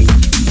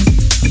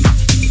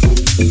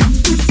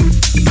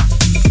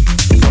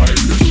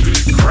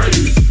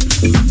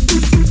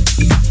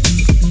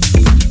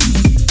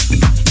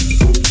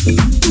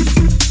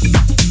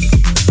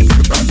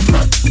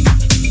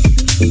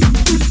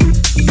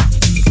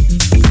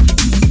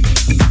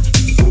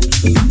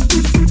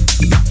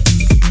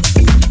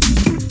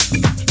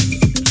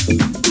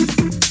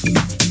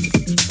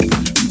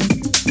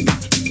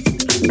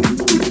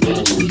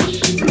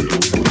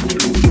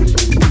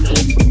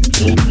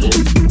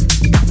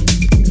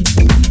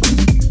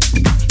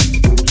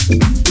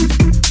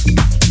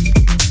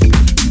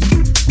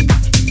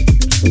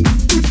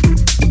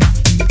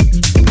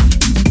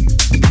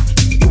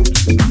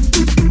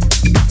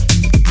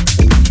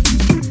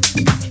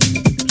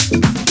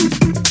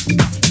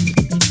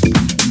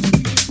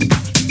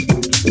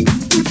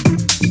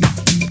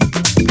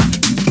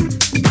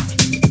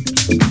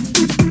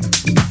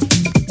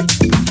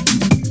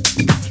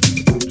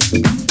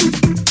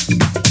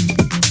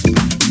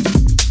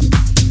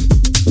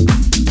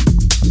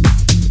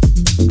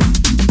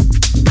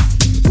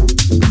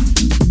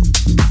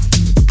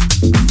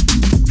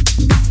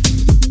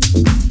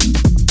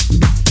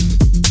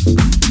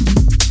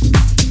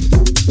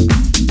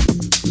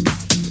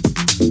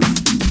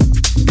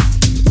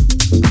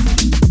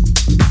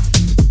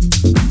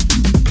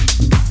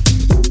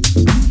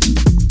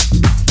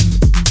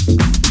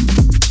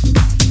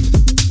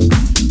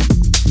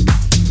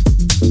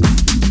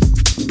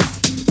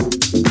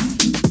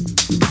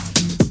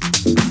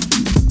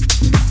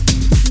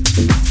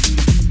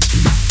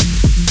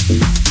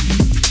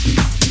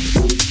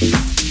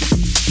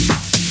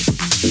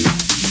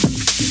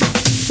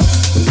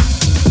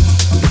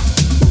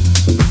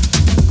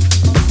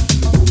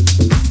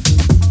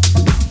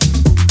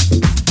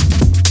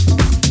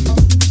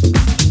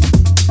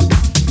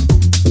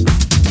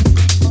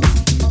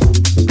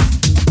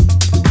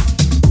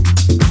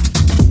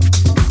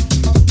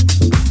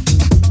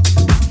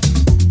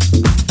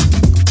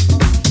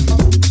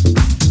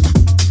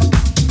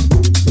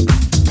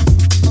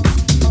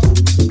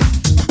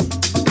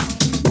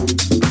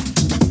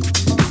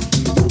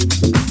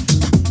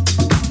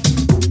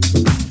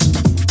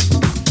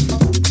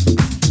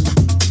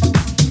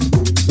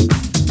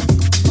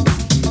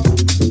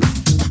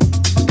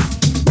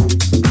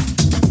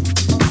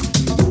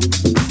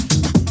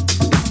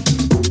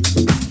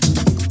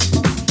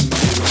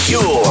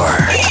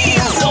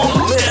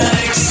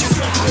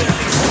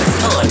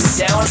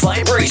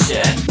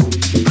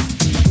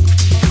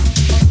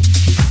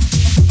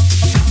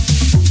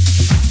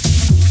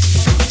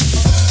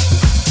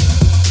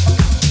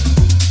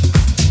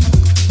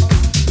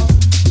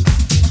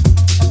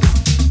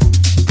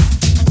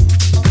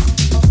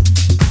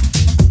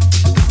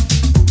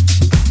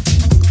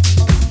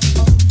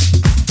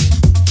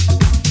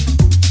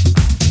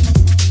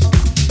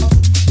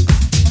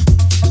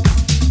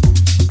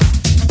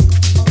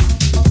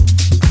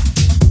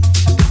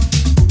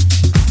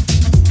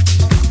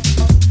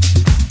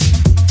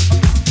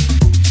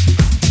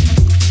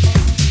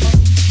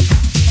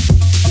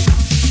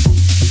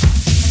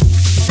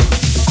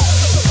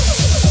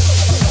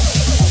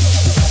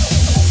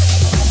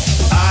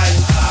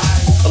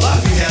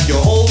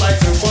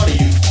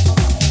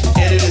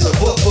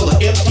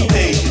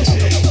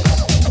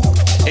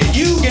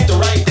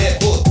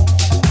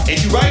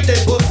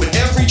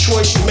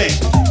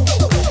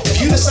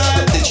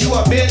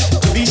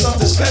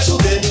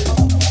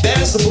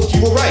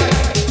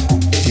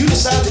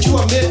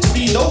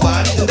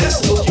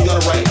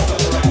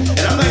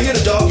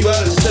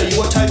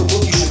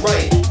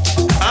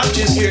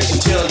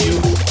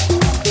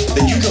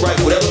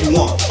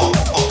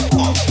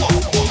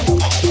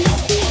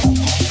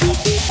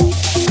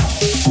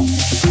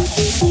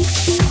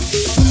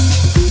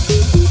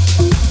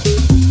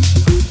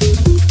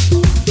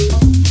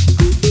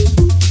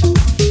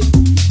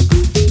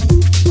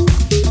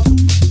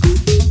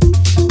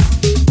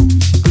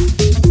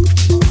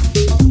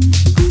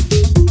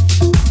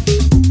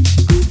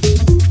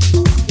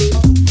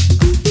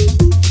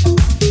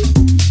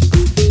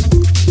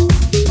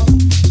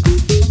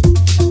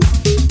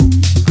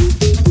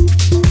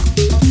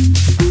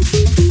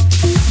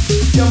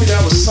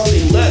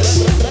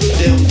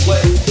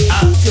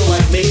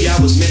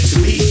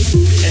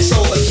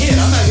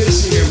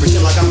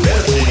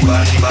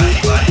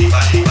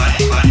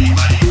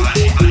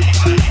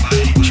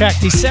 Check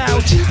this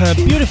out. A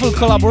beautiful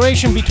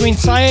collaboration between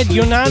Syed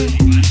Yunan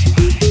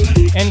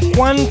and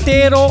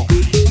Quantero.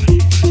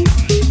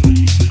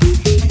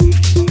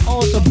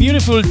 Also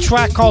beautiful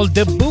track called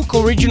The Book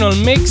Original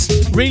Mix,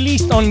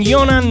 released on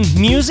Yunan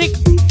Music.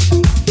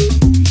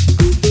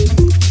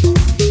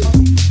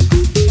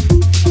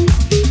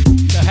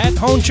 The head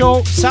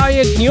honcho,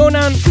 Syed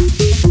Yunan.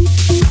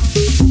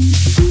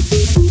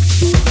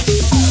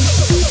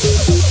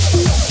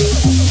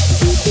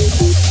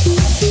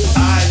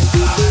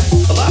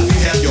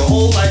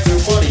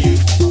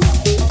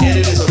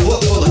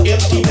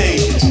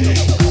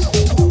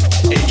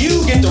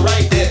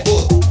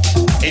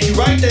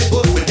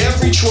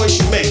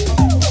 Choice you make.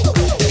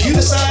 If you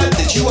decide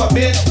that you are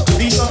meant to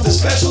be something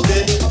special,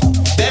 then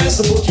that is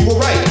the book you will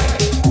write.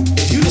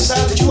 If you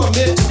decide that you are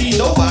meant to be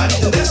nobody,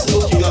 then that's the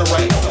book you're gonna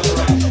write.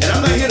 And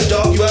I'm not here to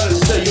dog you out or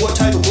to tell you what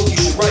type of book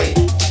you should write.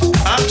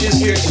 I'm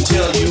just here to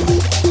tell you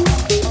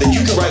that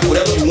you can write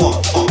whatever you want.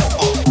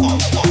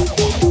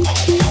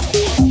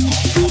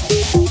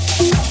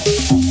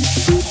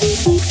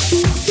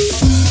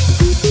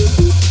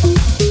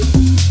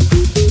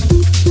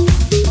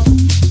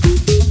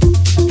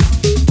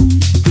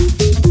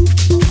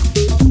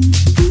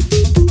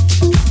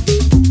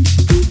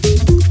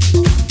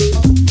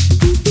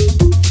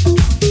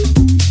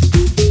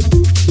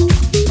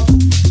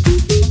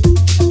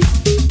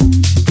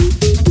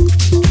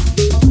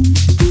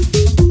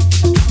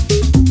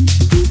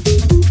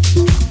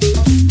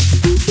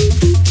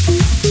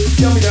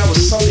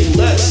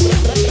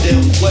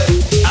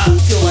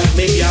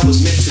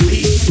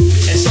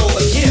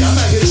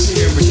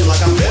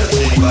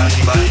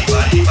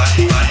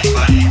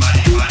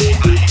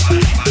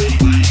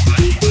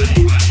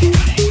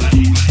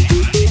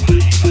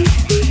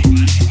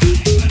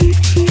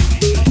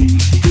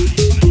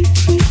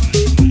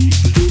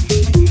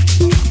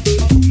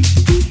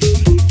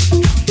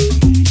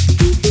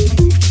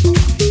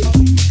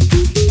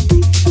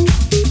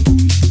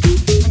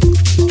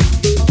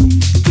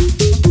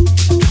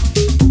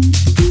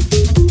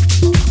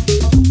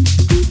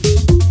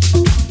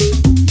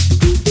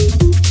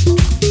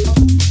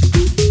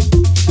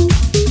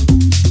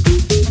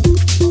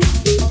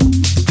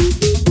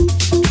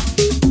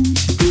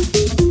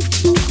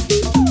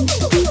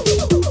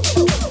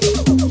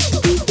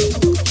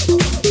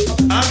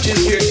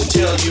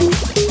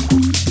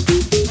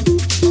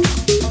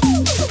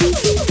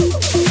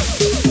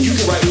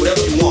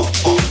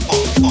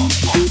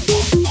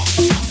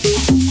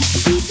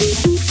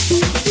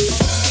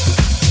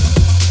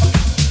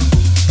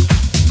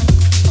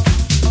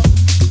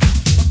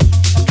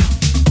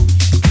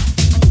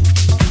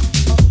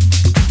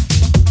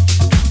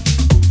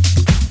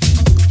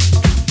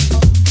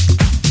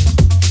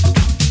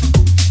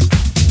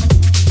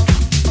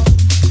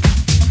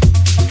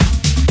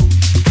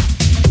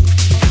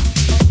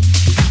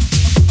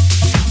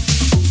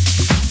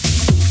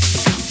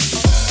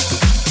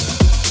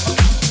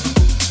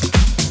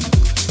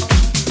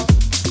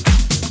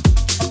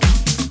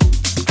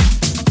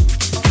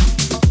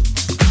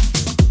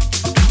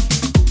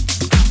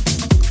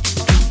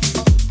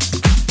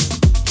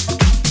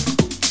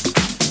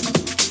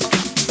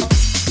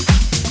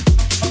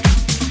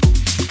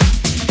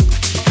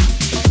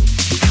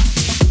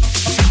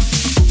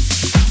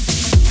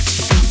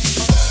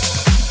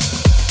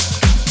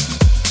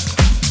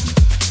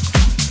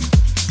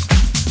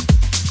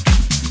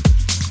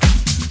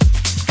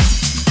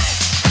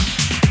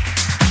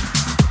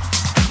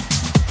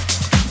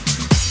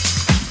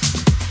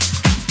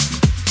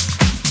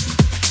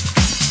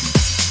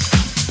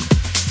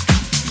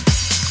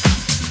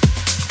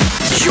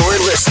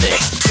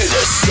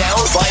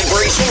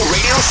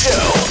 Radio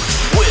Show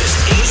with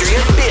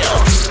Adrian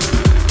Bilt.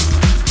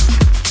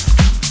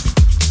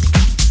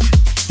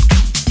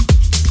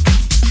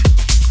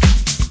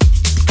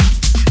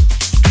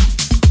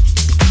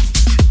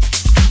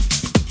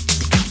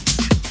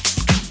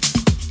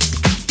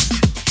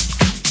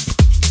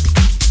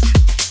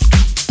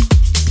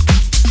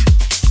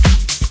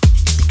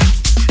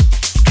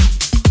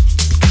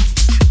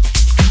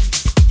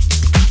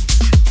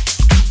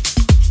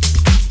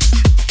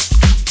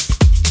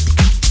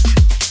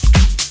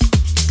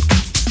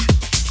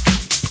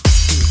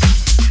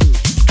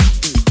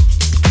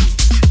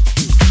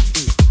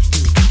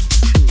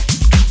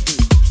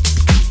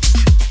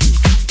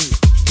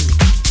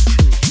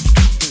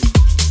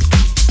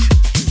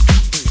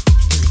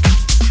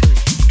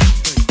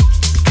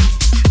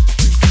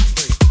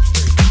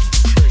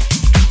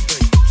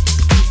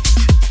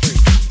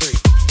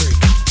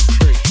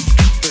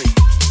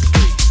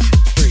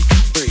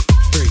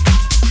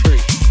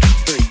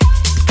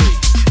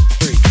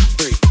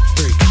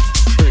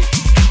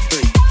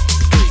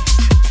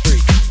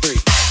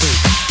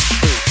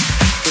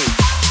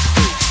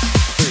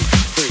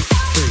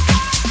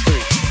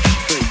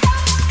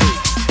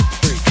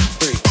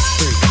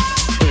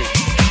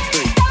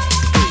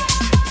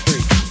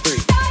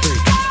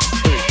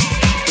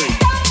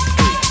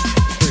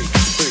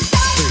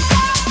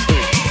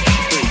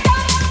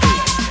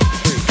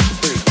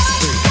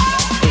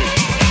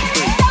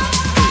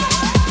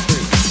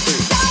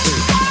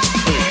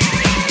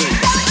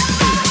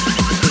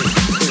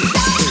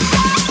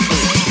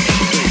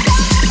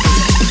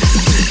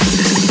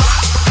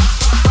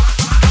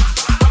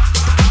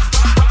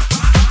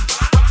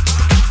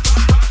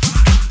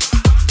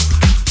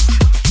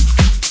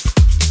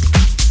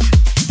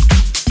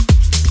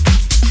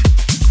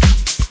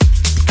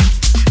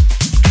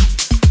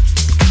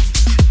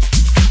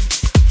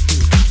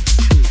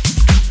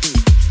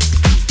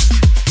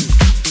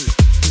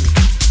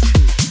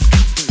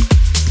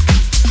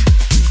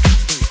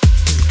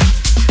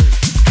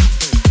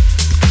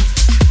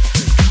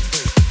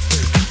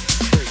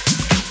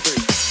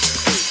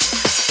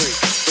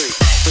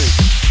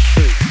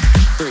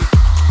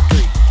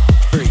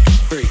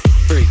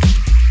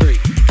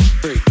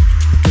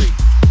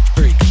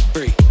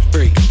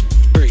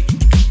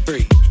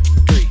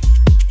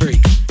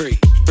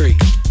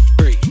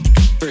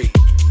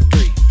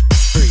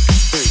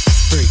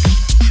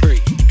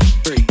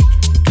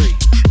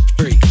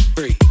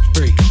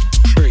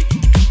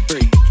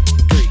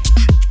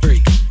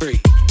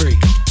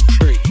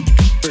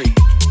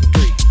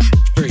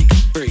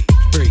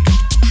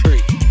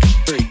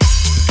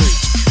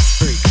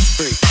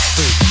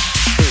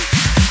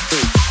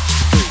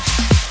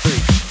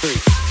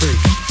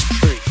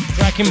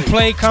 I can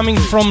play coming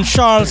from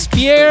Charles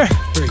Pierre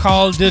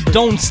called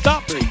Don't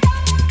Stop.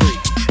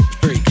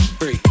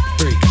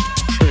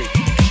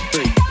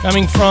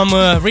 Coming from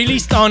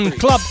released on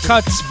Club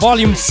Cuts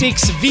Volume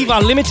 6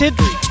 Viva Limited.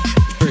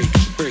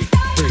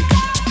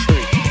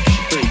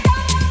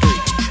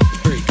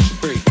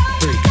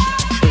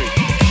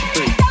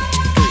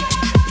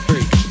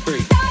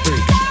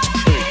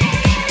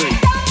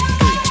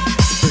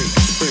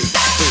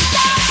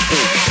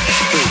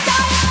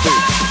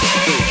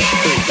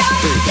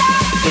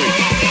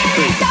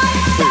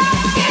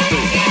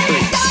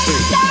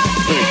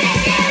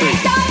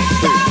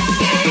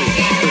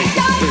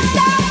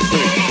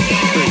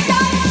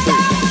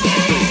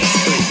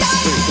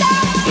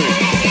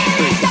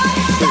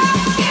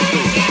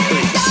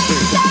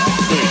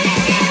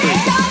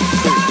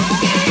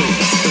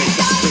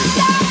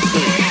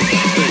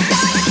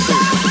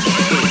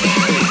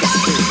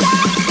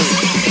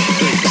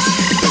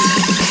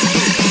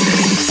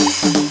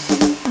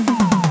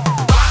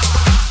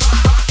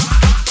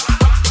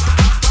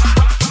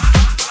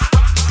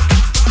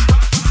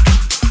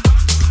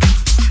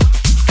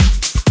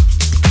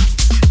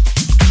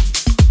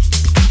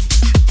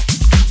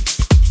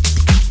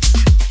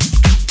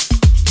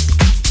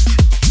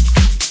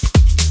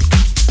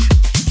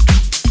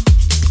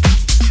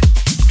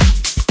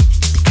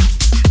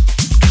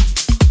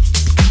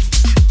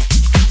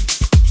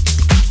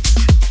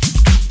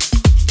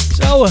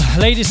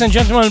 Ladies and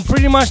gentlemen,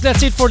 pretty much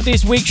that's it for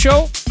this week's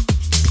show.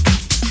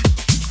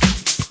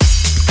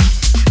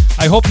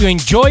 I hope you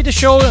enjoy the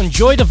show,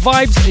 enjoy the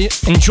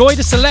vibes, enjoy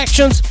the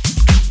selections.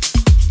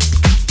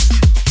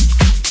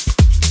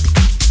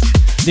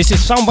 This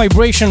is Sound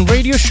Vibration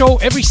Radio Show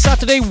every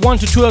Saturday 1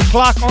 to 2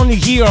 o'clock only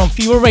here on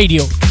Fever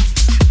Radio.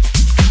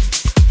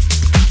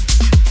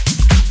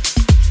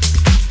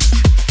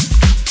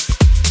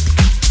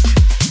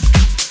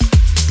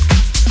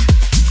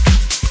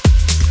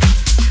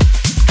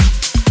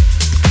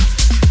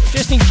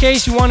 In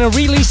case you want to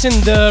re-listen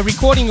the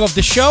recording of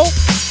the show,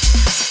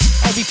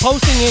 I'll be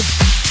posting it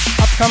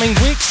upcoming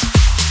weeks.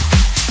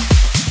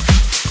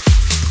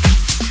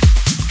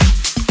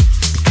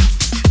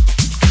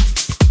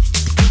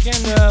 You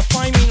can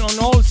find me on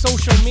all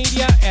social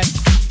media at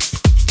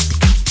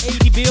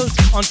Bilt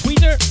on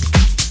Twitter,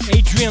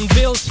 Adrian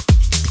Bilt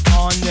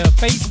on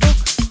Facebook.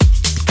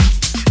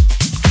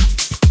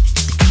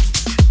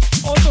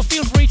 Also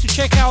feel free to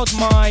check out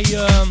my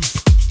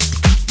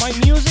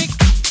music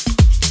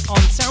on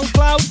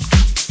SoundCloud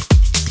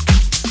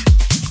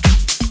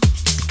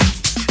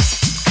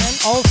and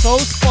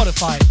also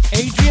Spotify.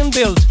 Adrian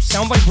Bilt,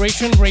 Sound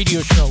Vibration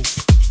Radio Show.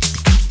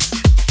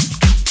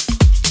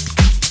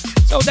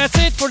 So that's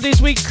it for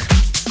this week.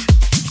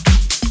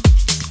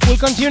 We'll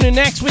continue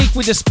next week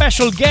with a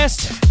special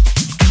guest.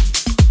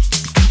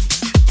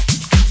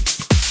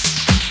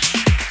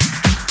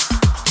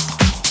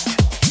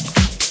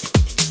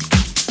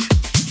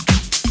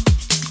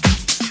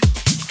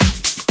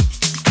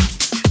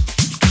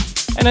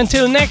 And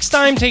until next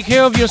time, take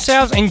care of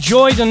yourselves,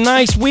 enjoy the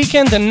nice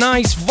weekend, the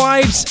nice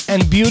vibes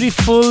and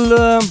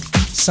beautiful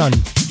sun.